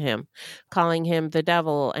said to him, calling him the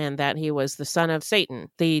devil and that he was the son of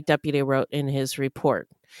Satan, the deputy wrote in his report.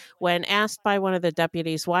 When asked by one of the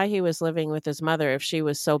deputies why he was living with his mother if she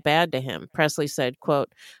was so bad to him, Presley said,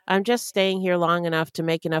 quote, "I'm just staying here long enough to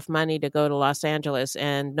make enough money to go to Los Angeles,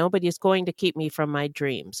 and nobody's going to keep me from my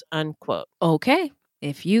dreams," unquote. Okay.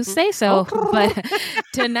 If you say so, but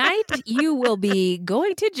tonight you will be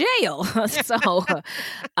going to jail. So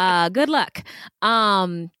good luck.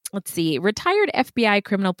 Let's see. Retired FBI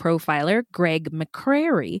criminal profiler Greg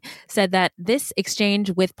McCrary said that this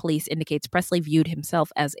exchange with police indicates Presley viewed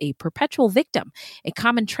himself as a perpetual victim, a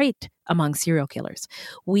common trait among serial killers.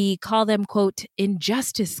 We call them, quote,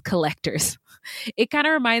 injustice collectors. It kind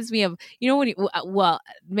of reminds me of, well,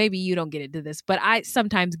 maybe you don't get into this, but I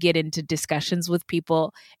sometimes get into discussions with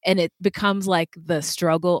people and it becomes like the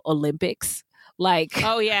struggle Olympics. Like,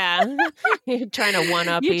 oh yeah, you're trying to one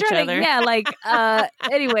up each other. Yeah, like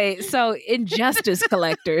anyway, so injustice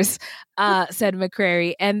collectors, said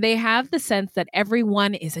McCrary, and they have the sense that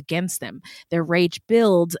everyone is against them. Their rage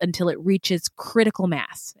builds until it reaches critical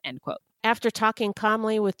mass, end quote. After talking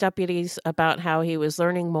calmly with deputies about how he was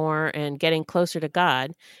learning more and getting closer to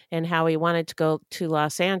God and how he wanted to go to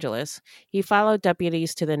Los Angeles, he followed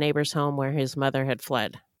deputies to the neighbor's home where his mother had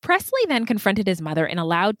fled. Presley then confronted his mother in a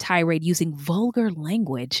loud tirade using vulgar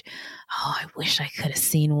language. Oh, I wish I could have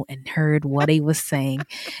seen and heard what he was saying.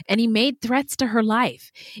 And he made threats to her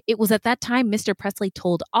life. It was at that time Mr. Presley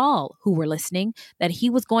told all who were listening that he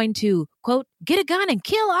was going to, quote, get a gun and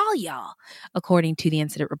kill all y'all. According to the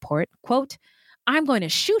incident report, quote, I'm going to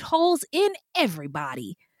shoot holes in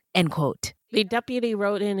everybody, end quote. The deputy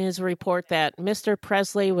wrote in his report that Mr.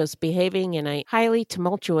 Presley was behaving in a highly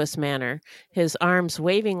tumultuous manner, his arms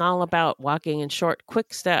waving all about, walking in short,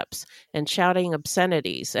 quick steps, and shouting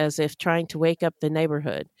obscenities as if trying to wake up the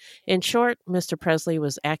neighborhood. In short, Mr. Presley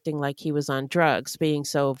was acting like he was on drugs, being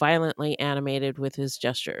so violently animated with his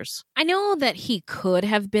gestures. I know that he could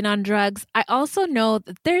have been on drugs. I also know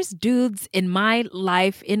that there's dudes in my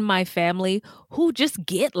life, in my family, who just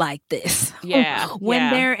get like this. Yeah.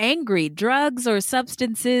 When they're angry, drugs or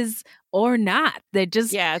substances or not. They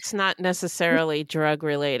just... Yeah, it's not necessarily drug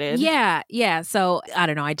related. Yeah. So I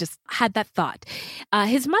don't know. I just had that thought.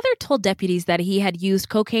 His mother told deputies that he had used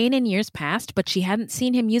cocaine in years past, but she hadn't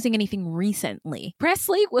seen him using anything recently.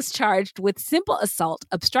 Presley was charged with simple assault,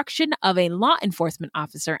 obstruction of a law enforcement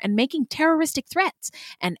officer, and making terroristic threats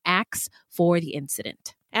and acts for the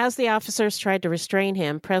incident. As the officers tried to restrain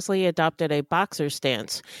him, Presley adopted a boxer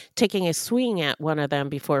stance, taking a swing at one of them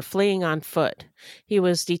before fleeing on foot. He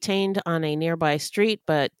was detained on a nearby street,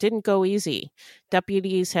 but didn't go easy.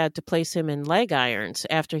 Deputies had to place him in leg irons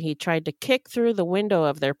after he tried to kick through the window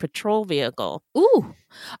of their patrol vehicle. Ooh.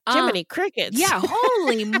 Jiminy crickets. Yeah,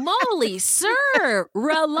 holy moly, sir,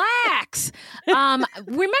 relax.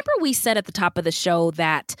 Remember we said at the top of the show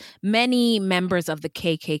that many members of the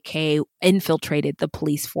KKK infiltrated the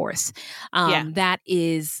police force. That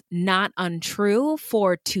is not untrue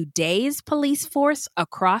for today's police force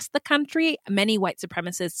across the country. Many white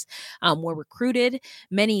supremacists were recruited.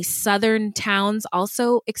 Many southern towns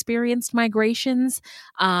also experienced migrations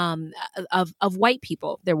of white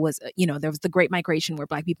people. There was the Great Migration where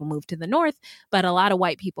Black people moved to the north, but a lot of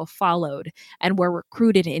white people followed and were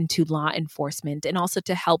recruited into law enforcement and also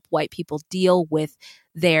to help white people deal with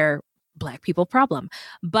their Black people problem.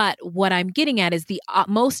 But what I'm getting at is the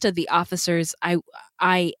most of the officers,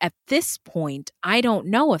 I at this point, I don't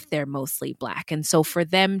know if they're mostly Black. And so for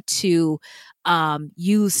them to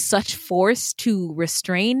use such force to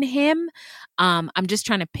restrain him, I'm just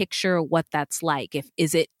trying to picture what that's like.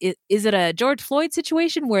 Is it a George Floyd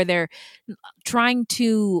situation where they're trying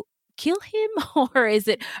to kill him, or are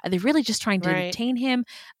they really just trying to detain him?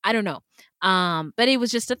 I don't know. But it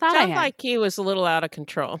was just a thought I had. Sounds like he was a little out of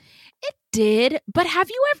control. It did. But have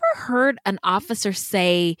you ever heard an officer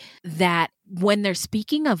say that when they're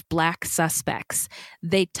speaking of Black suspects,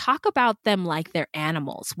 they talk about them like they're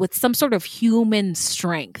animals with some sort of human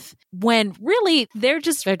strength, when really they're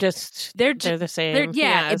the same.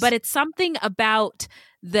 But it's something about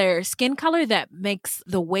their skin color that makes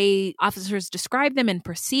the way officers describe them and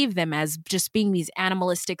perceive them as just being these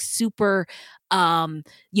animalistic, super,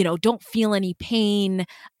 don't feel any pain,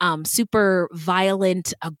 super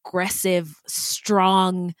violent, aggressive,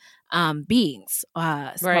 strong beings.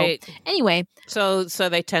 Anyway. So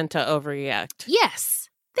they tend to overreact. Yes.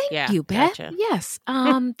 Thank you, Beth. Gotcha. Yes.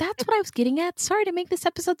 That's what I was getting at. Sorry to make this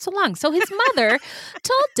episode so long. So his mother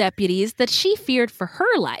told deputies that she feared for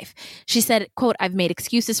her life. She said, quote, "I've made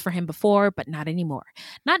excuses for him before, but not anymore.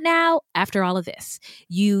 Not now, after all of this.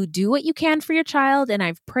 You do what you can for your child, and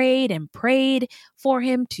I've prayed and prayed for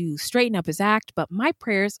him to straighten up his act, but my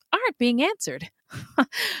prayers aren't being answered."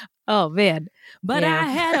 Oh, man. But I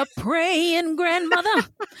had a praying grandmother,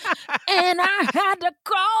 and I had to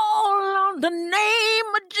call on the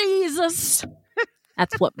name of Jesus.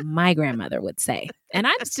 That's what my grandmother would say. And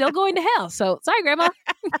I'm still going to hell. So sorry, Grandma.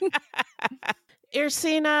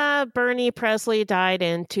 Irsina Bernie Presley died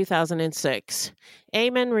in 2006.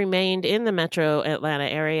 Aeman remained in the metro Atlanta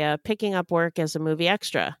area, picking up work as a movie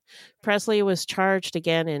extra. Presley was charged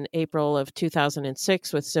again in April of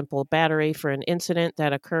 2006 with simple battery for an incident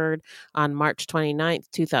that occurred on March 29,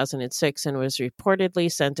 2006, and was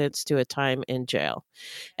reportedly sentenced to a time in jail.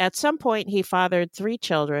 At some point, he fathered 3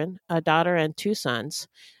 children, a daughter and 2 sons,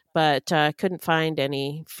 but couldn't find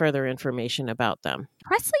any further information about them.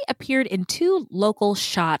 Presley appeared in 2 local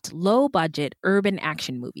shot, low-budget urban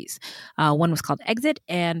action movies. One was called Exit,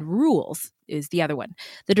 and Rules is the other one.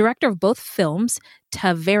 The director of both films,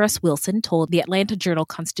 Tavares Wilson, told the Atlanta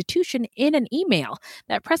Journal-Constitution in an email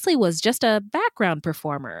that Presley was just a background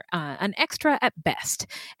performer, an extra at best,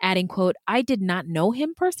 adding, quote, "I did not know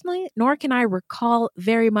him personally, nor can I recall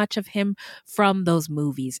very much of him from those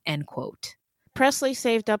movies," end quote. Presley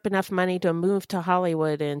saved up enough money to move to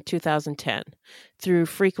Hollywood in 2010. Through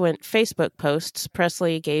frequent Facebook posts,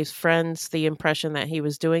 Presley gave friends the impression that he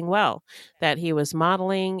was doing well, that he was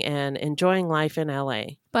modeling and enjoying life in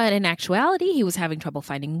LA. But in actuality, he was having trouble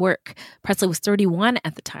finding work. Presley was 31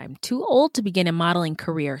 at the time, too old to begin a modeling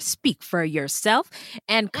career. Speak for yourself.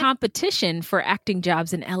 And competition for acting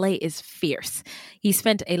jobs in LA is fierce. He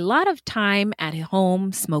spent a lot of time at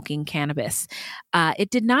home smoking cannabis. It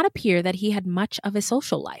did not appear that he had much of a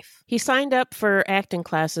social life. He signed up for acting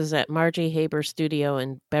classes at Margie Haber's studio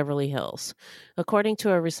in Beverly Hills. According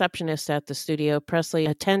to a receptionist at the studio, Presley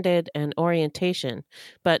attended an orientation,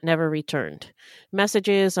 but never returned.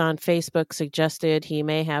 Messages on Facebook suggested he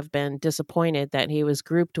may have been disappointed that he was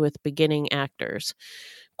grouped with beginning actors.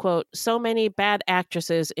 Quote, "So many bad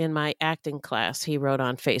actresses in my acting class," he wrote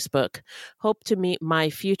on Facebook. "Hope to meet my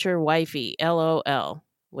future wifey, LOL."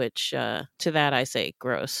 Which, to that I say,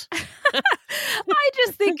 gross. I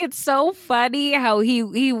just think it's so funny how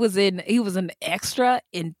he was an extra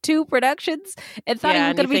in 2 productions and thought he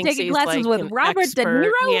was going to be taking classes with Robert De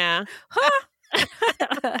Niro. Yeah. Huh?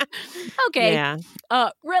 Okay. Yeah.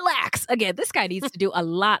 Relax. Again, this guy needs to do a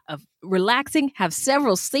lot of relaxing, have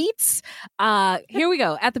several seats. Here we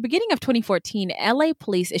go. At the beginning of 2014, LA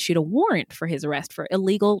police issued a warrant for his arrest for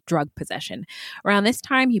illegal drug possession. Around this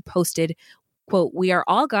time, he posted, quote, "We are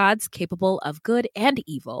all gods capable of good and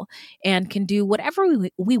evil and can do whatever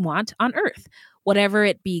we want on earth, whatever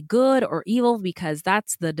it be good or evil, because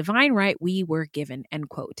that's the divine right we were given," end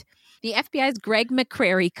quote. The FBI's Greg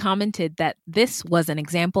McCrary commented that this was an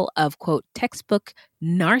example of, quote, "textbook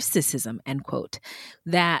narcissism," end quote,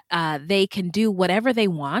 that they can do whatever they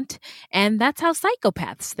want, and that's how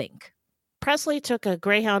psychopaths think. Presley took a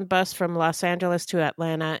Greyhound bus from Los Angeles to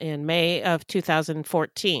Atlanta in May of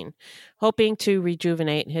 2014, hoping to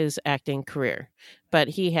rejuvenate his acting career. But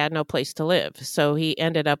he had no place to live, so he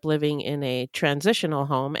ended up living in a transitional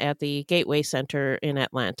home at the Gateway Center in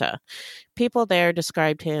Atlanta. People there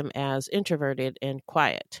described him as introverted and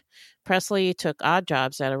quiet. Presley took odd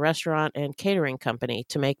jobs at a restaurant and catering company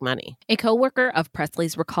to make money. A co-worker of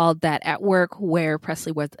Presley's recalled that at work, where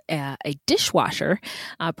Presley was a dishwasher,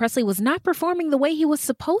 Presley was not performing the way he was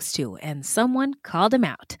supposed to, and someone called him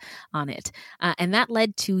out on it. And that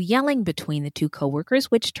led to yelling between the 2 co-workers,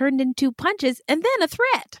 which turned into punches and then a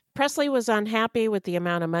threat. Presley was unhappy with the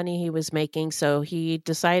amount of money he was making, so he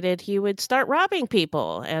decided he would start robbing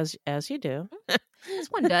people, as you do. This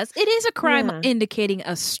one does. It is a crime indicating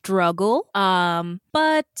a struggle,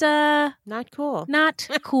 but not cool. Not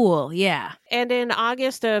cool, yeah. And in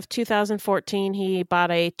August of 2014, he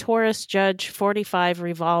bought a Taurus Judge 45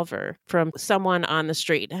 revolver from someone on the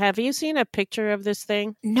street. Have you seen a picture of this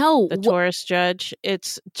thing? No. The Taurus Judge.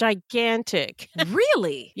 It's gigantic.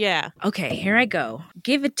 Really? Yeah. Okay, here I go.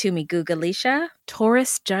 Give it to me, Googleisha.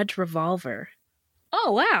 Taurus Judge revolver.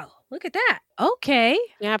 Oh, wow. Look at that. Okay.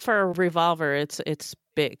 Yeah, for a revolver, it's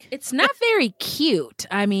big. It's not very cute.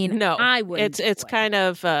 I mean, no, I wouldn't. It's kind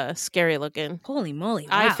of scary looking. Holy moly!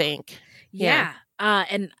 Wow. I think. Yeah.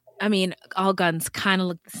 And I mean, all guns kind of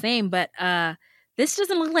look the same, but this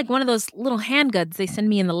doesn't look like one of those little handguns they send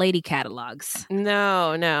me in the lady catalogs.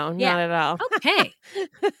 No, not at all. Okay.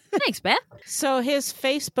 Thanks, Beth. So his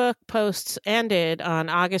Facebook posts ended on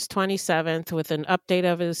August 27th with an update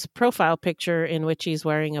of his profile picture in which he's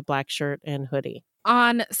wearing a black shirt and hoodie.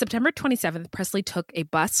 On September 27th, Presley took a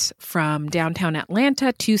bus from downtown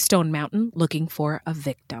Atlanta to Stone Mountain looking for a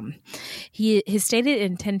victim. His stated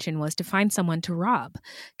intention was to find someone to rob.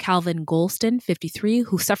 Calvin Golston, 53,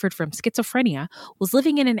 who suffered from schizophrenia, was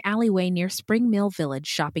living in an alleyway near Spring Mill Village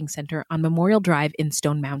Shopping Center on Memorial Drive in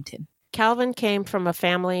Stone Mountain. Calvin came from a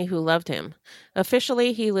family who loved him.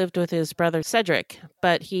 Officially, he lived with his brother Cedric,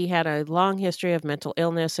 but he had a long history of mental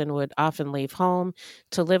illness and would often leave home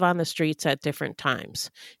to live on the streets at different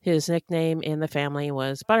times. His nickname in the family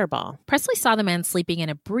was Butterball. Presley saw the man sleeping in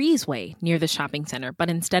a breezeway near the shopping center, but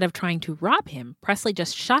instead of trying to rob him, Presley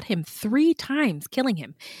just shot him 3 times, killing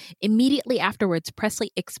him. Immediately afterwards,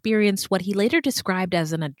 Presley experienced what he later described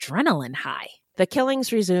as an adrenaline high. The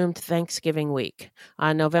killings resumed Thanksgiving week.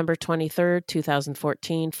 On November 23,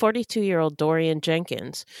 2014, 42-year-old Dorian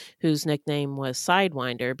Jenkins, whose nickname was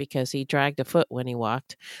Sidewinder because he dragged a foot when he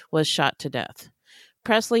walked, was shot to death.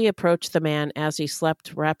 Presley approached the man as he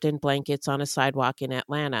slept wrapped in blankets on a sidewalk in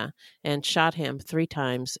Atlanta and shot him 3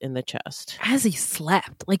 times in the chest. As he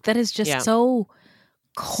slept? Like, that is just so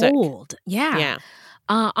cold. Sick. Yeah.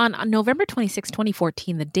 On November 26,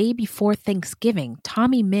 2014, the day before Thanksgiving,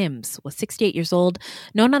 Tommy Mims was 68 years old,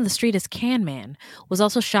 known on the street as Can Man, was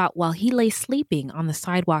also shot while he lay sleeping on the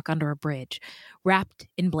sidewalk under a bridge, wrapped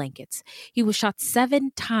in blankets. He was shot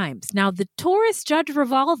 7 times. Now, the Taurus Judge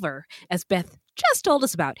revolver, as Beth just told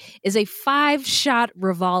us about, is a 5-shot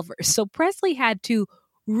revolver. So Presley had to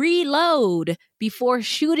reload before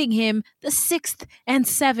shooting him the 6th and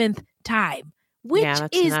 7th time. which Yeah,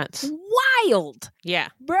 that's is nuts. wild. Yeah.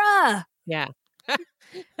 Bruh. Yeah.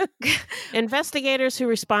 Investigators who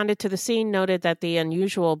responded to the scene noted that the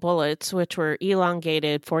unusual bullets, which were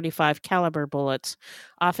elongated 45 caliber bullets,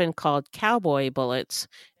 often called cowboy bullets,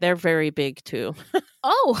 they're very big too.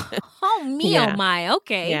 Oh me, Yeah. oh my.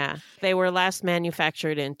 Okay. Yeah, they were last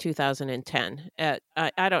manufactured in 2010.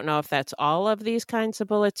 I don't know if that's all of these kinds of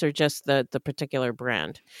bullets or just the particular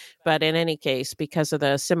brand. But in any case, because of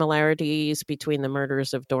the similarities between the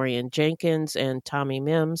murders of Dorian Jenkins and Tommy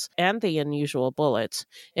Mims and the unusual bullets,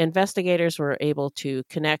 investigators were able to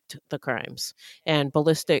connect the crimes. And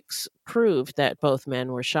ballistics proved that both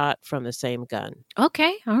men were shot from the same gun.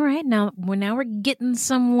 Okay. All right. Now we're getting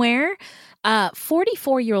somewhere.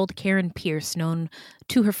 44-year-old Karen Pierce, known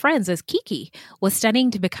to her friends as Kiki, was studying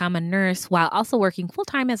to become a nurse while also working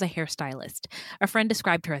full-time as a hairstylist. A friend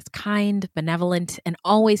described her as kind, benevolent, and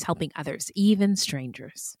always helping others, even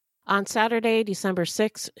strangers. On Saturday, December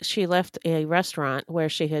 6th, she left a restaurant where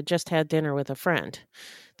she had just had dinner with a friend.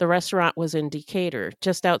 The restaurant was in Decatur,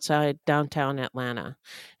 just outside downtown Atlanta.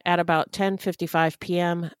 At about 10:55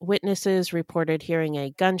 p.m., witnesses reported hearing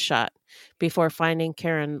a gunshot before finding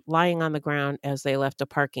Karen lying on the ground as they left a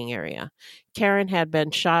parking area. Karen had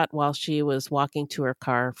been shot while she was walking to her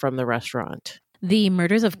car from the restaurant. The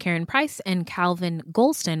murders of Karen Price and Calvin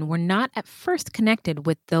Golston were not at first connected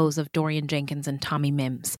with those of Dorian Jenkins and Tommy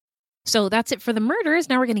Mims. So that's it for the murders.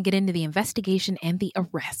 Now we're going to get into the investigation and the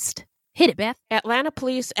arrest. Hit it, Beth. Atlanta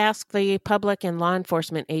police asked the public and law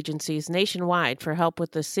enforcement agencies nationwide for help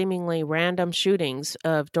with the seemingly random shootings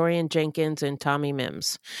of Dorian Jenkins and Tommy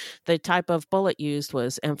Mims. The type of bullet used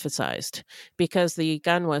was emphasized. Because the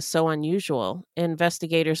gun was so unusual,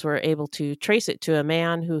 investigators were able to trace it to a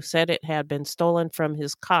man who said it had been stolen from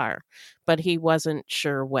his car, but he wasn't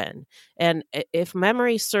sure when. And if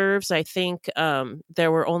memory serves, I think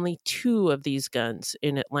there were only 2 of these guns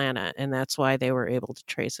in Atlanta, and that's why they were able to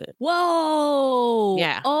trace it. Whoa.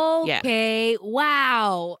 Yeah. Okay. Yeah.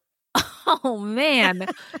 Wow. Oh, man.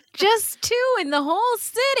 Just 2 in the whole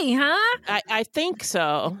city, huh? I think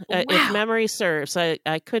so. Wow. If memory serves. I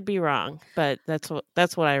could be wrong, but that's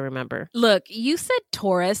what I remember. Look, you said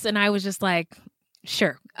Taurus, and I was just like,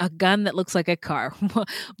 sure, a gun that looks like a car.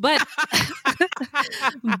 But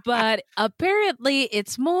but apparently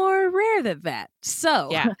it's more rare than that. So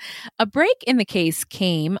yeah. A break in the case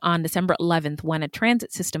came on December 11th when a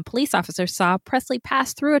transit system police officer saw Presley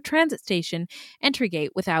pass through a transit station entry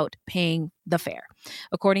gate without paying the fare.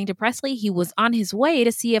 According to Presley, he was on his way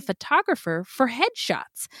to see a photographer for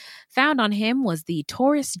headshots. Found on him was the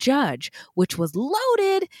Taurus Judge, which was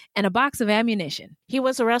loaded, and a box of ammunition. He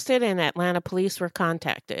was arrested and Atlanta police were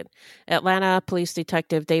contacted. Atlanta Police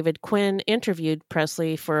Detective David Quinn interviewed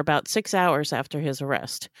Presley for about 6 hours after his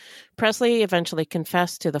arrest. Presley eventually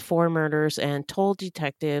confessed to the 4 murders and told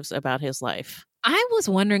detectives about his life. I was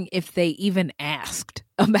wondering if they even asked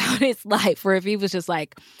about his life, or if he was just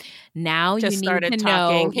like, now just you started need to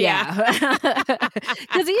talking. know. Yeah.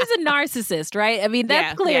 Because he's a narcissist, right? I mean,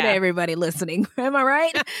 that's clear to everybody listening. Am I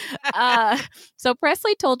right? So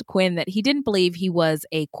Presley told Quinn that he didn't believe he was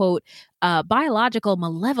a, quote, biological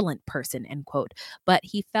malevolent person, end quote. But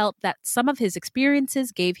he felt that some of his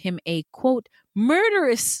experiences gave him a, quote,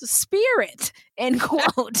 murderous spirit, end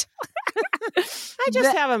quote. I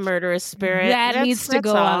just have a murderous spirit. That needs to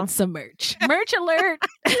go on some merch. Merch alert.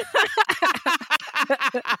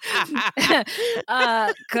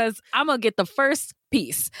 Because I'm going to get the first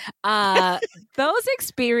piece. Those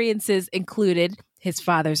experiences included his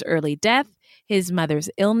father's early death, his mother's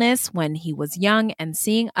illness when he was young and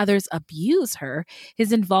seeing others abuse her,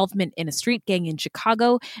 his involvement in a street gang in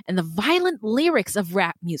Chicago, and the violent lyrics of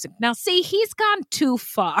rap music. Now, see, he's gone too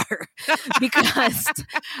far because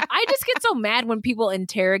I just get so mad when people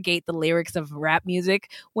interrogate the lyrics of rap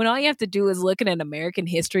music when all you have to do is look at an American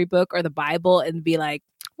history book or the Bible and be like,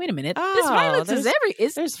 wait a minute, this violence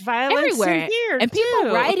there's violence everywhere. Here and too.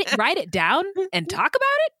 People write it down and talk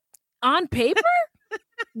about it on paper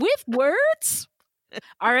with words.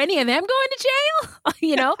 Are any of them going to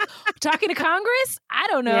jail? Talking to Congress? I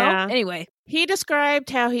don't know. Yeah. Anyway. He described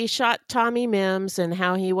how he shot Tommy Mims and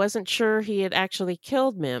how he wasn't sure he had actually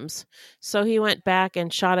killed Mims. So he went back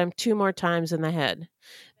and shot him 2 more times in the head.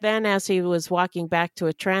 Then, as he was walking back to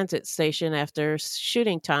a transit station after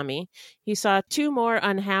shooting Tommy, he saw 2 more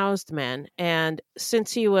unhoused men. And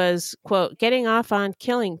since he was, quote, getting off on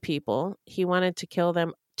killing people, he wanted to kill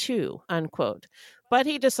them too, unquote. But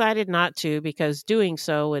he decided not to because doing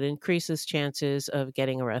so would increase his chances of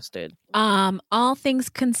getting arrested. All things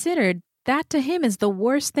considered, that to him is the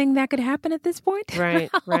worst thing that could happen at this point? Right,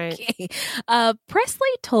 right. Okay. Presley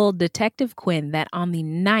told Detective Quinn that on the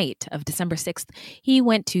night of December 6th, he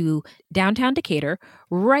went to downtown Decatur,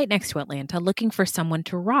 right next to Atlanta, looking for someone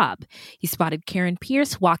to rob. He spotted Karen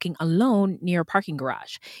Pierce walking alone near a parking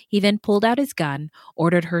garage. He then pulled out his gun,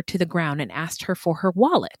 ordered her to the ground, and asked her for her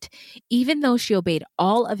wallet. Even though she obeyed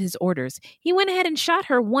all of his orders, he went ahead and shot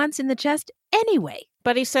her once in the chest anyway.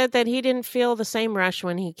 But he said that he didn't feel the same rush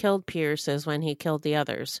when he killed Pierce as when he killed the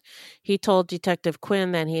others. He told Detective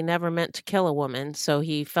Quinn that he never meant to kill a woman, so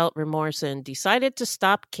he felt remorse and decided to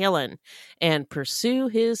stop killing and pursue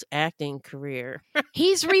his acting career.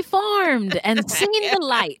 He's reformed and seen the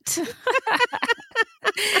light.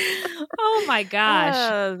 Oh my gosh.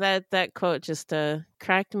 That quote just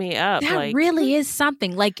cracked me up. That really is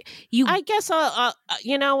something. Like you, I guess I'll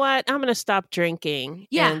you know what? I'm going to stop drinking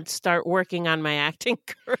and start working on my acting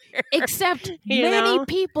career. Except many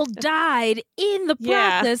people died in the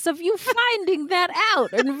process of you finding that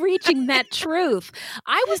out and reaching that truth.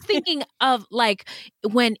 I was thinking of like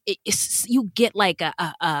when you get like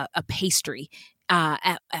a pastry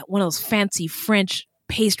at one of those fancy French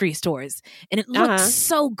pastry stores and it looks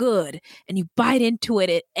so good and you bite into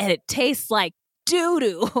it and it tastes like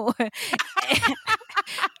doo-doo.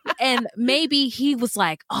 And maybe he was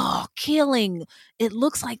like, oh, killing. It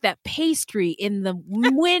looks like that pastry in the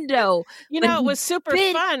window. It was super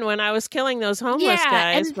fun when I was killing those homeless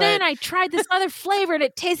guys. And then I tried this other flavor and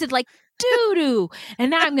it tasted like doo-doo.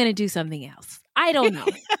 And now I'm going to do something else. I don't know.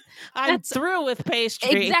 I'm through with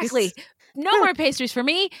pastries. Exactly. No more pastries for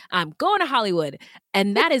me. I'm going to Hollywood.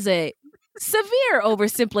 And that is a severe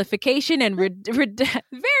oversimplification and very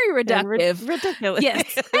reductive. Ridiculous.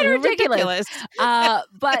 Yes, and ridiculous.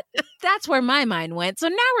 But that's where my mind went. So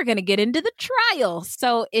now we're going to get into the trial.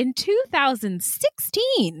 So in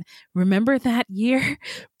 2016, remember that year?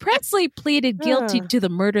 Presley pleaded guilty to the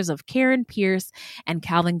murders of Karen Pierce and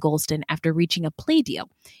Calvin Golston after reaching a plea deal.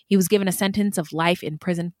 He was given a sentence of life in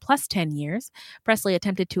prison plus 10 years. Presley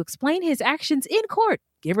attempted to explain his actions in court.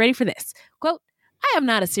 Get ready for this. Quote, I am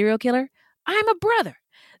not a serial killer. I'm a brother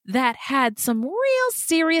that had some real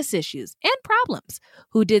serious issues and problems,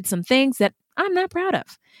 who did some things that I'm not proud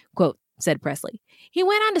of, quote, said Presley. He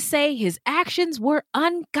went on to say his actions were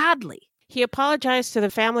ungodly. He apologized to the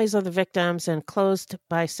families of the victims and closed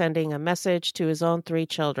by sending a message to his own 3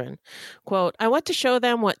 children. Quote, I want to show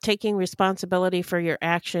them what taking responsibility for your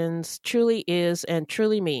actions truly is and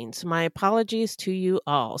truly means. My apologies to you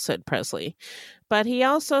all, said Presley. But he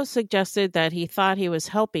also suggested that he thought he was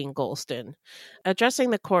helping Golston.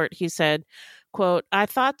 Addressing the court, he said, quote, I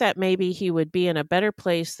thought that maybe he would be in a better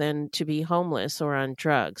place than to be homeless or on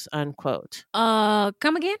drugs, unquote.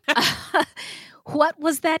 Come again? What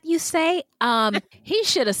was that you say? He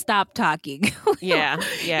should have stopped talking. Yeah.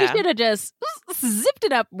 He should have just zipped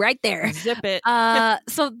it up right there. Zip it.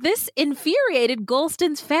 So this infuriated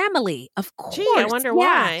Golston's family, of course. Gee, I wonder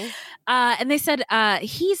why. And they said,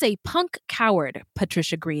 he's a punk coward,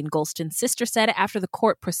 Patricia Green, Golston's sister, said after the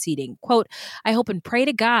court proceeding. Quote, I hope and pray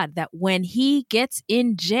to God that when he gets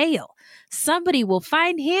in jail, somebody will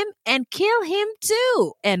find him and kill him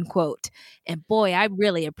too, end quote. And boy, I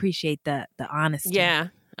really appreciate the honesty. Yeah,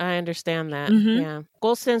 I understand that. Mm-hmm. Yeah.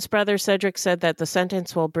 Golston's brother Cedric said that the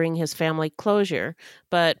sentence will bring his family closure,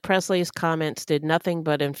 but Presley's comments did nothing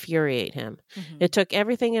but infuriate him. Mm-hmm. It took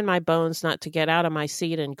everything in my bones not to get out of my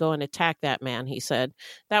seat and go and attack that man, he said.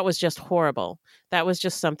 That was just horrible. That was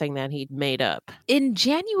just something that he'd made up. In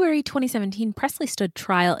January 2017, Presley stood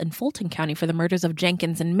trial in Fulton County for the murders of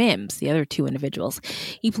Jenkins and Mims, the other 2 individuals.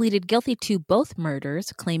 He pleaded guilty to both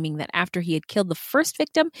murders, claiming that after he had killed the first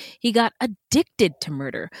victim, he got addicted to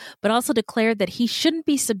murder, but also declared that he shouldn't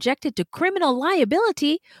be subjected to criminal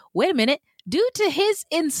liability. Wait a minute. Due to his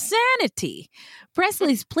insanity.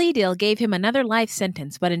 Presley's plea deal gave him another life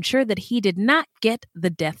sentence, but ensured that he did not get the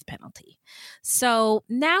death penalty. So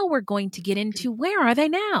now we're going to get into where are they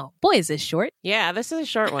now? Boy, is this short. Yeah, this is a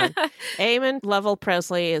short one. Aeman Lovell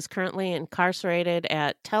Presley is currently incarcerated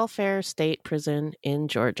at Telfair State Prison in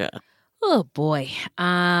Georgia. Oh, boy.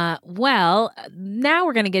 Well, now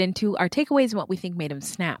we're going to get into our takeaways and what we think made him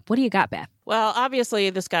snap. What do you got, Beth? Well, obviously,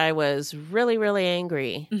 this guy was really, really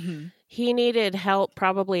angry. Mm-hmm. He needed help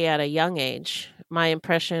probably at a young age. My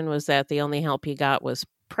impression was that the only help he got was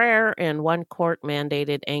prayer and one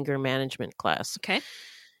court-mandated anger management class. Okay.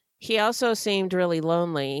 He also seemed really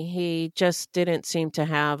lonely. He just didn't seem to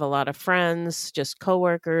have a lot of friends, just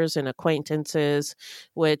coworkers and acquaintances,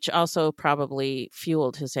 which also probably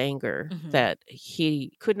fueled his anger that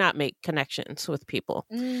he could not make connections with people.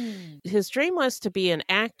 His dream was to be an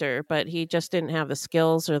actor, but he just didn't have the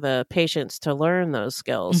skills or the patience to learn those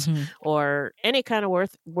skills or any kind of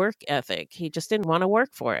work ethic. He just didn't want to work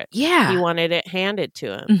for it. Yeah. He wanted it handed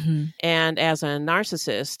to him. And as a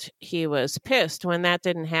narcissist, he was pissed when that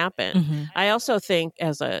didn't happen. I also think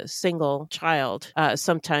as a single child,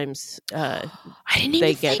 sometimes I didn't even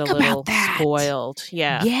they get think a little about that. spoiled.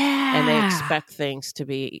 Yeah. Yeah. And they expect things to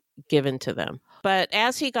be given to them. But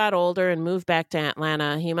as he got older and moved back to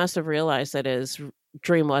Atlanta, he must have realized that his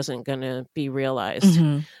dream wasn't going to be realized.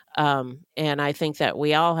 And I think that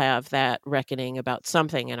we all have that reckoning about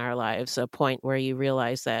something in our lives, a point where you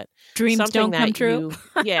realize that dreams don't come true.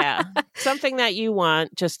 Something that you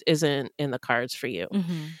want just isn't in the cards for you.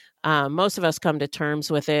 Most of us come to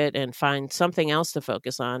terms with it and find something else to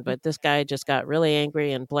focus on. But this guy just got really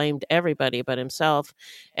angry and blamed everybody but himself,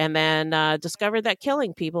 and then discovered that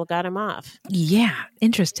killing people got him off. Yeah,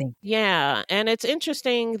 interesting. Yeah, and it's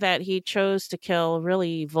interesting that he chose to kill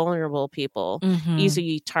really vulnerable people,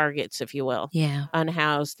 easy targets, if you will. Yeah.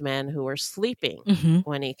 Unhoused men who were sleeping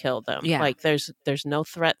when he killed them. Yeah. Like there's no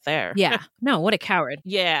threat there. Yeah. No, what a coward.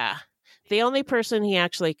 Yeah. The only person he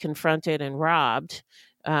actually confronted and robbed,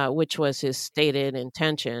 which was his stated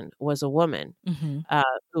intention, was a woman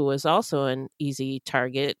who was also an easy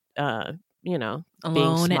target, alone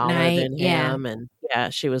being smaller at night. than him.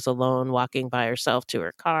 And she was alone walking by herself to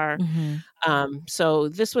her car. So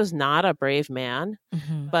this was not a brave man,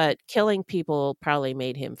 but killing people probably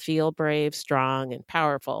made him feel brave, strong, and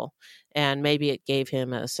powerful. And maybe it gave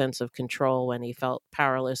him a sense of control when he felt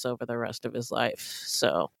powerless over the rest of his life.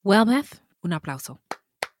 So, well, Beth, un aplauso.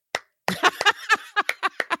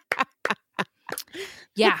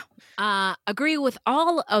 Yeah. Agree with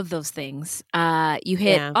all of those things. You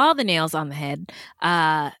hit all the nails on the head.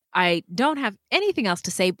 I don't have anything else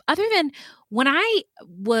to say other than when I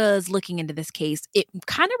was looking into this case, it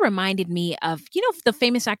kind of reminded me of, the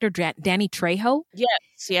famous actor Danny Trejo. Yes.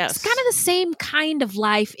 It's kind of the same kind of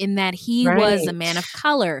life in that he was a man of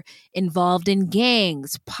color, involved in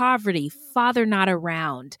gangs, poverty, father not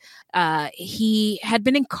around. He had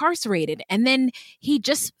been incarcerated, and then he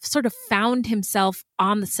just sort of found himself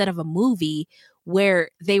on the set of a movie where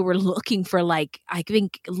they were looking for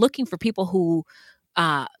looking for people who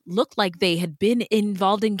looked like they had been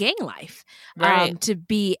involved in gang life to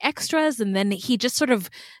be extras. And then he just sort of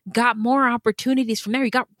got more opportunities from there. He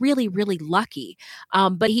got really, really lucky.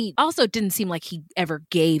 But he also didn't seem like he ever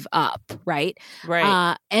gave up. Right.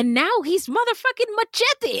 And now he's motherfucking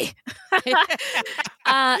Machete.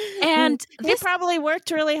 And he probably worked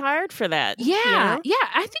really hard for that. Yeah. Yeah.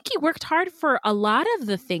 I think he worked hard for a lot of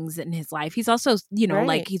the things in his life. He's also,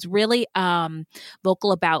 like he's really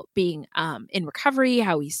vocal about being in recovery,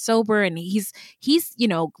 how he's sober, and he's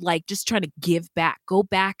like just trying to give back, go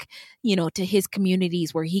back, to his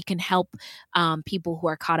communities where he can help people who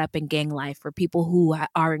are caught up in gang life, or people who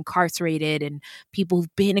are incarcerated and people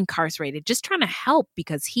who've been incarcerated, just trying to help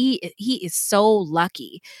because he is so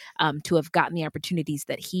lucky to have gotten the opportunities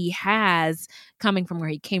that he has coming from where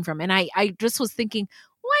he came from. And I just was thinking,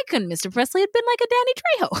 why couldn't Mr. Presley have been like a Danny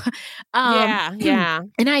Trejo? Yeah.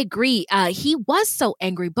 And I agree. He was so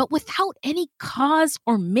angry, but without any cause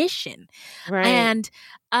or mission. Right. And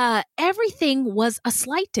everything was a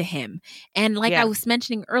slight to him. And like I was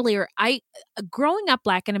mentioning earlier, growing up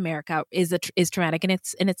Black in America is traumatic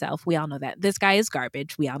in itself. We all know that. This guy is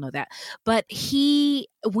garbage. We all know that. But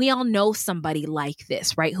we all know somebody like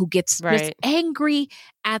this, right? Who gets just angry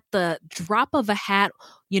at the drop of a hat.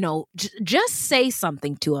 Just say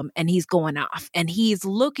something to him and he's going off, and he's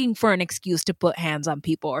looking for an excuse to put hands on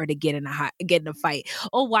people or to get in a fight.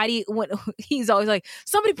 Oh, why do you? He's always like,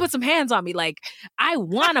 somebody put some hands on me. Like, I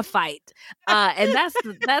want to fight, and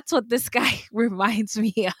that's what this guy reminds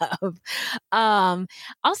me of.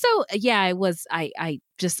 Also,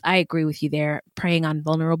 I agree with you there. Preying on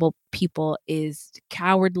vulnerable people is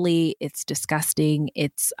cowardly. It's disgusting.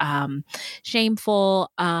 It's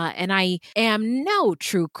shameful. And I am no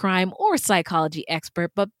true crime or psychology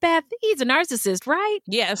expert, but Beth, he's a narcissist, right?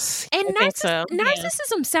 Yes. And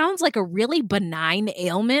narcissism sounds like a really benign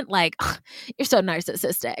ailment. Like, you're so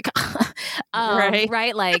narcissistic.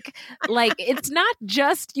 Right? Like it's not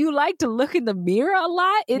just you like to look in the mirror a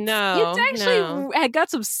lot. It's actually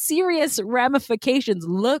got some serious ramifications.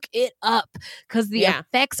 Look it up, because the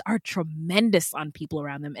effects are tremendous on people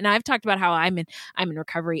around them. And I've talked about how I'm in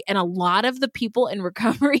recovery, and a lot of the people in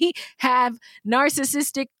recovery have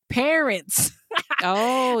narcissistic parents.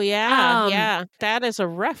 Oh, yeah. That is a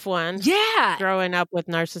rough one. Yeah. Growing up with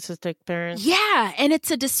narcissistic parents. Yeah. And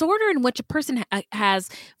it's a disorder in which a person has,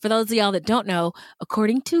 for those of y'all that don't know,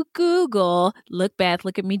 according to Google, look, Beth,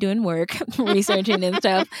 look at me doing work, researching and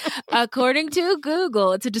stuff. According to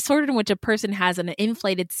Google, it's a disorder in which a person has an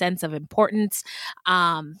inflated sense of importance,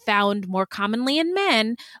 found more commonly in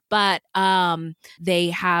men, but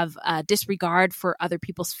they have a disregard for other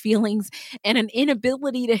people's feelings and an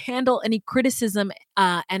inability to handle any criticism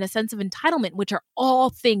and a sense of entitlement, which are all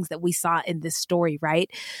things that we saw in this story, right?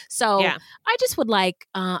 So I just would like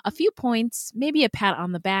a few points, maybe a pat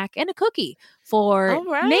on the back and a cookie for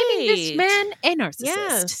naming this man a narcissist.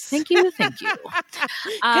 Yes. Thank you. Thank you.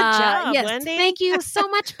 Good job, yes, Wendy. Thank you so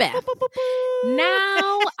much, Beth.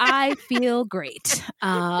 Now I feel great.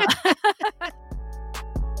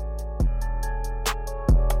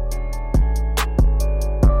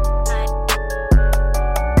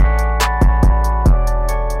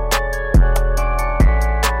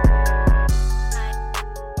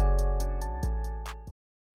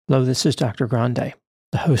 Hello, this is Dr. Grande,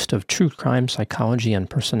 the host of True Crime Psychology and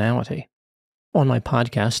Personality. On my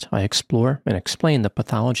podcast, I explore and explain the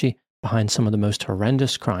pathology behind some of the most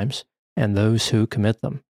horrendous crimes and those who commit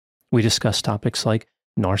them. We discuss topics like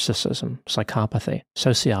narcissism, psychopathy,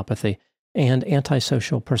 sociopathy, and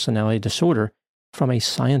antisocial personality disorder from a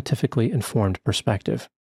scientifically informed perspective.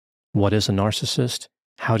 What is a narcissist?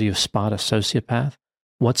 How do you spot a sociopath?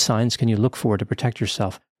 What signs can you look for to protect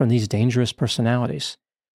yourself from these dangerous personalities?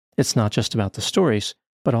 It's not just about the stories,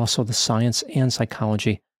 but also the science and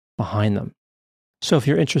psychology behind them. So if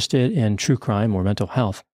you're interested in true crime or mental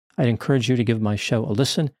health, I'd encourage you to give my show a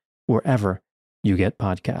listen wherever you get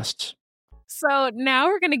podcasts. So now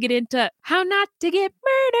we're going to get into how not to get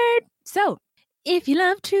murdered. So if you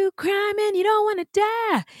love true crime and you don't want to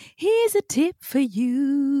die, here's a tip for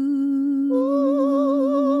you.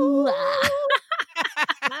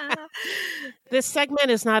 This segment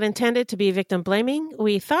is not intended to be victim blaming.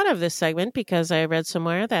 We thought of this segment because I read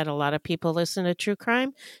somewhere that a lot of people listen to true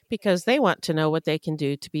crime because they want to know what they can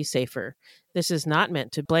do to be safer. This is not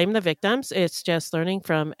meant to blame the victims. It's just learning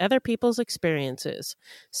from other people's experiences.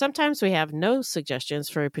 Sometimes we have no suggestions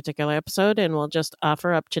for a particular episode and we'll just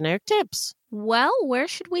offer up generic tips. Well, where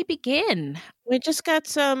should we begin? We just got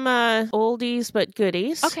some oldies but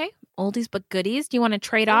goodies. Okay. Oldies but goodies. Do you want to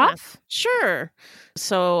trade off? Sure.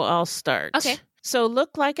 So I'll start. Okay. So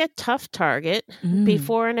look like a tough target.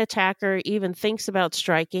 Before an attacker even thinks about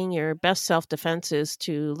striking, your best self-defense is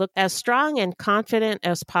to look as strong and confident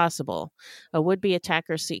as possible. A would-be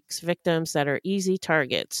attacker seeks victims that are easy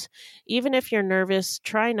targets. Even if you're nervous,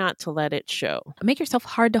 try not to let it show. Make yourself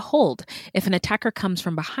hard to hold. If an attacker comes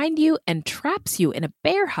from behind you and traps you in a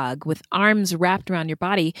bear hug with arms wrapped around your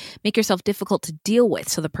body, make yourself difficult to deal with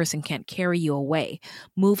so the person can't carry you away.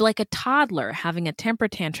 Move like a toddler having a temper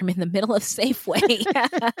tantrum in the middle of Safeway.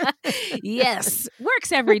 Yes,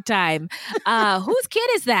 works every time. Whose kid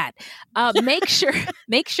is that? Make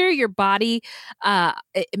sure your body,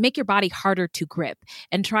 make your body harder to grip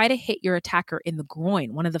and try to hit your attacker in the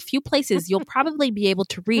groin. One of the few places you'll probably be able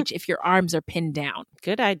to reach if your arms are pinned down.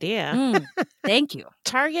 Good idea. Thank you.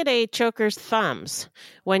 Target a choker's thumbs.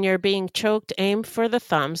 When you're being choked, aim for the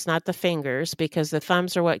thumbs, not the fingers, because the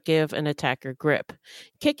thumbs are what give an attacker grip.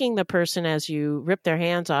 Kicking the person as you rip their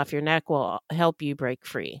hands off your neck will help you break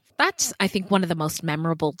free. That's, I think, one of the most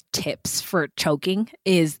memorable tips for choking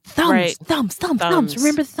is thumbs, Right. thumbs.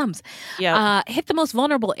 Remember the thumbs. Yeah. Hit the most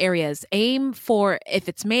vulnerable areas. Aim for, if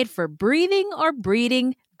it's made for breathing or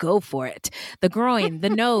breeding, go for it. The groin, the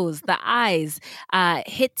nose, the eyes.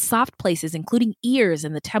 Hit soft places, including ears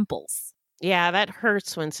and the temples. Yeah, that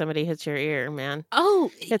hurts when somebody hits your ear, man.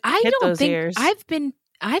 Oh, I hit don't those think ears.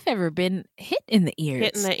 I've ever been hit in the ears.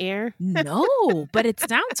 Hit in the ear? No, but it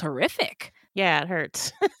sounds horrific. Yeah, it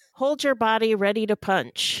hurts. Hold your body ready to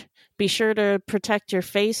punch. Be sure to protect your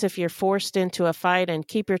face if you're forced into a fight and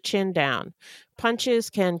keep your chin down.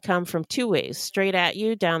 Punches can come from two ways, straight at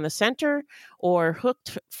you down the center or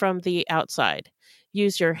hooked from the outside.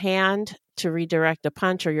 Use your hand to redirect a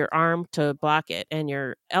punch or your arm to block it, and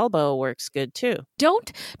your elbow works good too.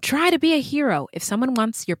 Don't try to be a hero. If someone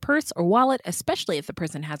wants your purse or wallet, especially if the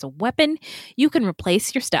person has a weapon, you can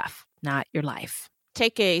replace your stuff, not your life.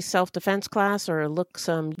 Take a self-defense class or look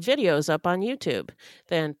some videos up on YouTube.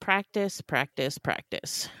 Then practice.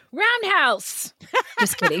 Roundhouse.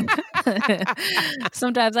 Just kidding.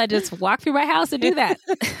 Sometimes I just walk through my house and do that.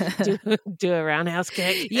 do a roundhouse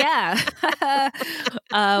kick. Yeah.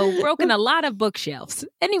 Broken a lot of bookshelves.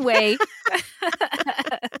 Anyway.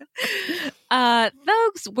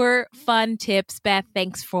 Those were fun tips, Beth.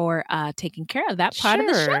 Thanks for taking care of that part of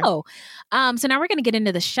the show. So now we're going to get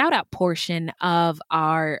into the shout out portion of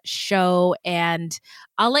our show, and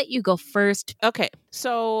I'll let you go first. Okay.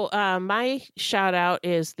 So my shout out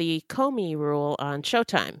is the Comey Rule on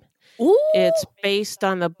Showtime. Ooh. It's based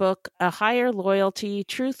on the book A Higher Loyalty,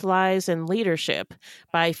 Truth, Lies, and Leadership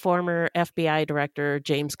by former FBI Director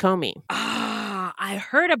James Comey. I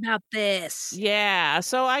heard about this. Yeah.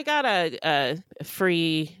 So I got a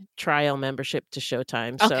free trial membership to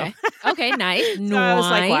Showtime. So. Okay, nice. So I was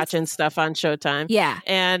like watching stuff on Showtime. Yeah.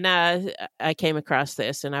 And I came across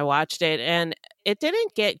this and I watched it, and it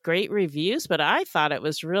didn't get great reviews, but I thought it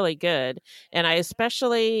was really good. And I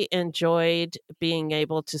especially enjoyed being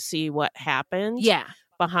able to see what happened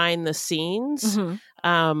behind the scenes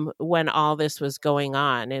when all this was going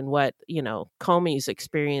on, and what, Comey's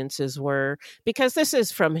experiences were, because this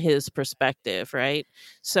is from his perspective, right?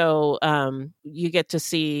 So you get to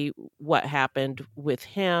see what happened with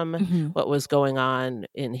him, what was going on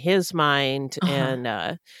in his mind,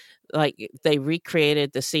 and like they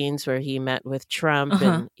recreated the scenes where he met with Trump,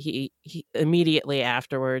 and he immediately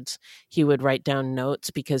afterwards he would write down notes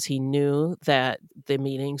because he knew that the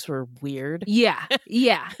meetings were weird. Yeah.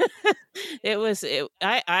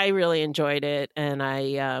 I really enjoyed it, and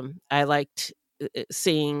I liked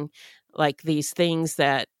seeing like these things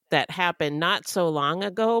that happened not so long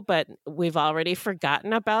ago, but we've already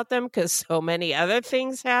forgotten about them because so many other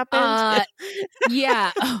things happened.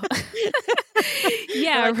 Yeah.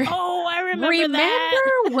 Yeah. Like, I remember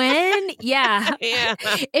that. When? Yeah. Yeah.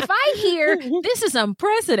 If I hear this is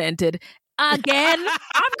unprecedented again,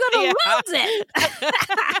 I'm going to lose it.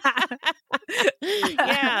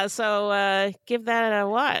 Yeah. So give that a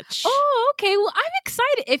watch. Oh, okay. Well, I'm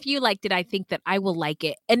excited. If you liked it, I think that I will like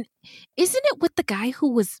it. And isn't it with the guy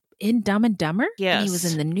who was in Dumb and Dumber? Yes. And he was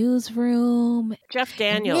in the newsroom. Jeff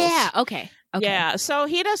Daniels. Yeah. Okay. Yeah, so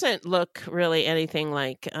he doesn't look really anything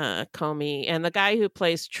like Comey, and the guy who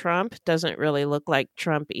plays Trump doesn't really look like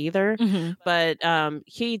Trump either. But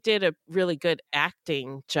he did a really good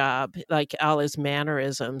acting job, like all his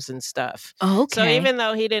mannerisms and stuff. Okay. So even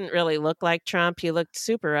though he didn't really look like Trump, he looked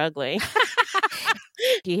super ugly.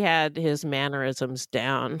 He had his mannerisms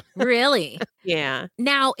down. Really? Yeah.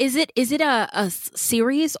 Now, is it a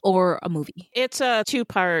series or a movie? It's a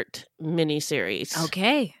 2-part miniseries.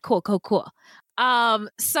 Okay. Cool.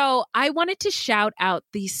 So I wanted to shout out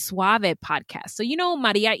the Suave podcast. So,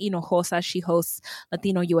 Maria Hinojosa, she hosts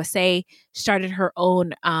Latino USA, started her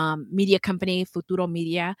own media company, Futuro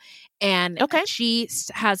Media. And she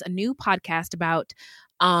has a new podcast about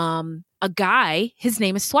a guy. His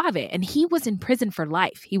name is Suave, and he was in prison for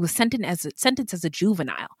life. He was sentenced as a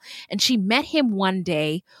juvenile. And she met him one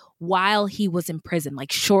day while he was in prison,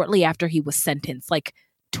 like shortly after he was sentenced, like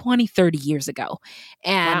 20, 30 years ago.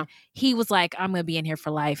 And he was like, I'm going to be in here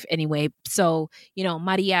for life anyway. So,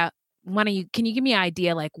 Maria, can you give me an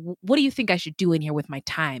idea? Like, what do you think I should do in here with my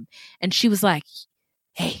time? And she was like,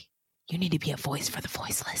 hey, you need to be a voice for the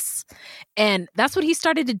voiceless. And that's what he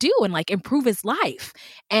started to do and like improve his life.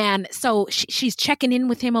 And so she's checking in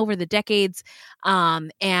with him over the decades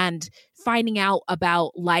and finding out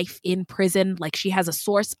about life in prison. Like she has a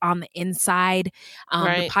source on the inside.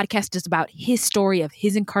 The podcast is about his story of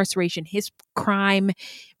his incarceration, his crime,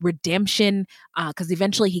 redemption, because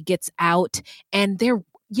eventually he gets out, and they're,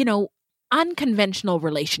 unconventional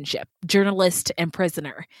relationship, journalist and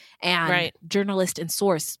prisoner, and journalist and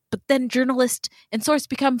source, but then journalist and source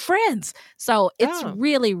become friends. So it's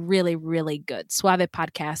really, really, really good. Suave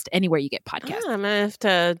podcast, anywhere you get podcasts. I'm gonna have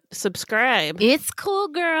to subscribe. It's cool,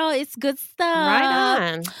 girl. It's good stuff.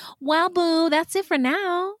 Right on. Well, boo, that's it for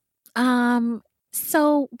now.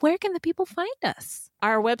 So where can the people find us?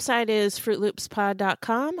 Our website is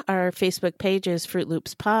fruitloopspod.com. Our Facebook page is Fruit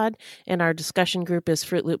Loops Pod, and our discussion group is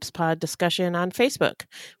Fruit Loops Pod Discussion on Facebook.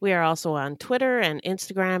 We are also on Twitter and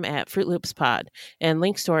Instagram at Fruit Loops Pod, and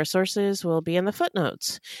links to our sources will be in the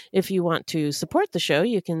footnotes. If you want to support the show,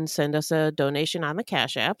 you can send us a donation on the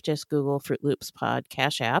Cash App. Just Google Fruit Loops Pod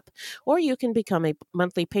Cash App, or you can become a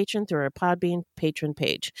monthly patron through our Podbean patron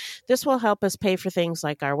page. This will help us pay for things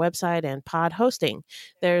like our website and pod hosting.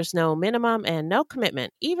 There's no minimum and no commitment.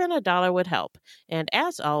 Even $1 would help. And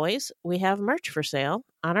as always, we have merch for sale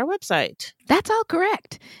on our website. That's all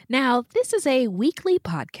correct. Now, this is a weekly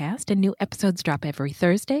podcast and new episodes drop every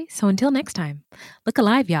Thursday. So until next time, look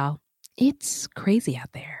alive, y'all. It's crazy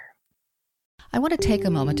out there. I want to take a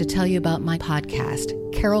moment to tell you about my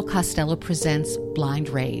podcast, Carol Costello Presents Blind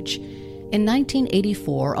Rage. In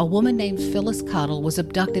 1984, a woman named Phyllis Cottle was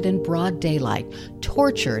abducted in broad daylight,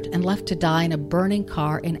 tortured, and left to die in a burning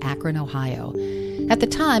car in Akron, Ohio. At the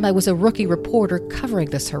time, I was a rookie reporter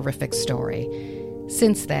covering this horrific story.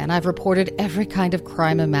 Since then, I've reported every kind of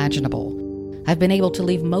crime imaginable. I've been able to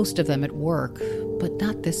leave most of them at work, but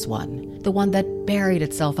not this one, the one that buried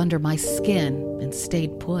itself under my skin and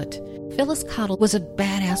stayed put. Phyllis Cottle was a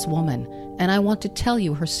badass woman, and I want to tell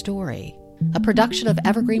you her story. A production of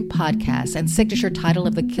Evergreen Podcasts and signature title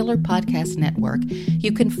of the Killer Podcast Network,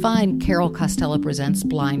 you can find Carol Costello Presents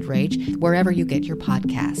Blind Rage wherever you get your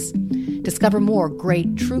podcasts. Discover more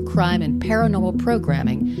great true crime and paranormal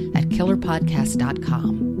programming at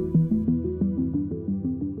killerpodcast.com.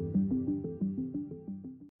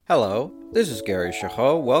 Hello, this is Gary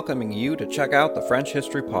Chahot welcoming you to check out the French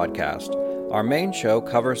History Podcast. Our main show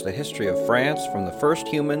covers the history of France from the first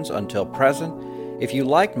humans until present. If you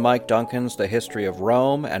liked Mike Duncan's The History of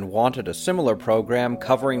Rome and wanted a similar program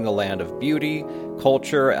covering the land of beauty,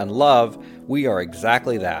 culture, and love, we are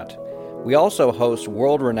exactly that. We also host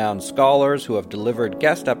world-renowned scholars who have delivered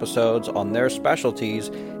guest episodes on their specialties,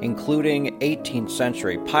 including 18th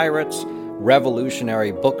century pirates,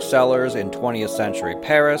 revolutionary booksellers in 20th century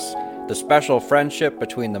Paris, the special friendship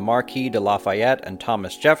between the Marquis de Lafayette and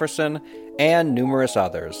Thomas Jefferson, and numerous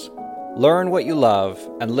others. Learn what you love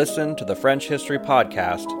and listen to the French History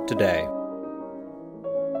Podcast today.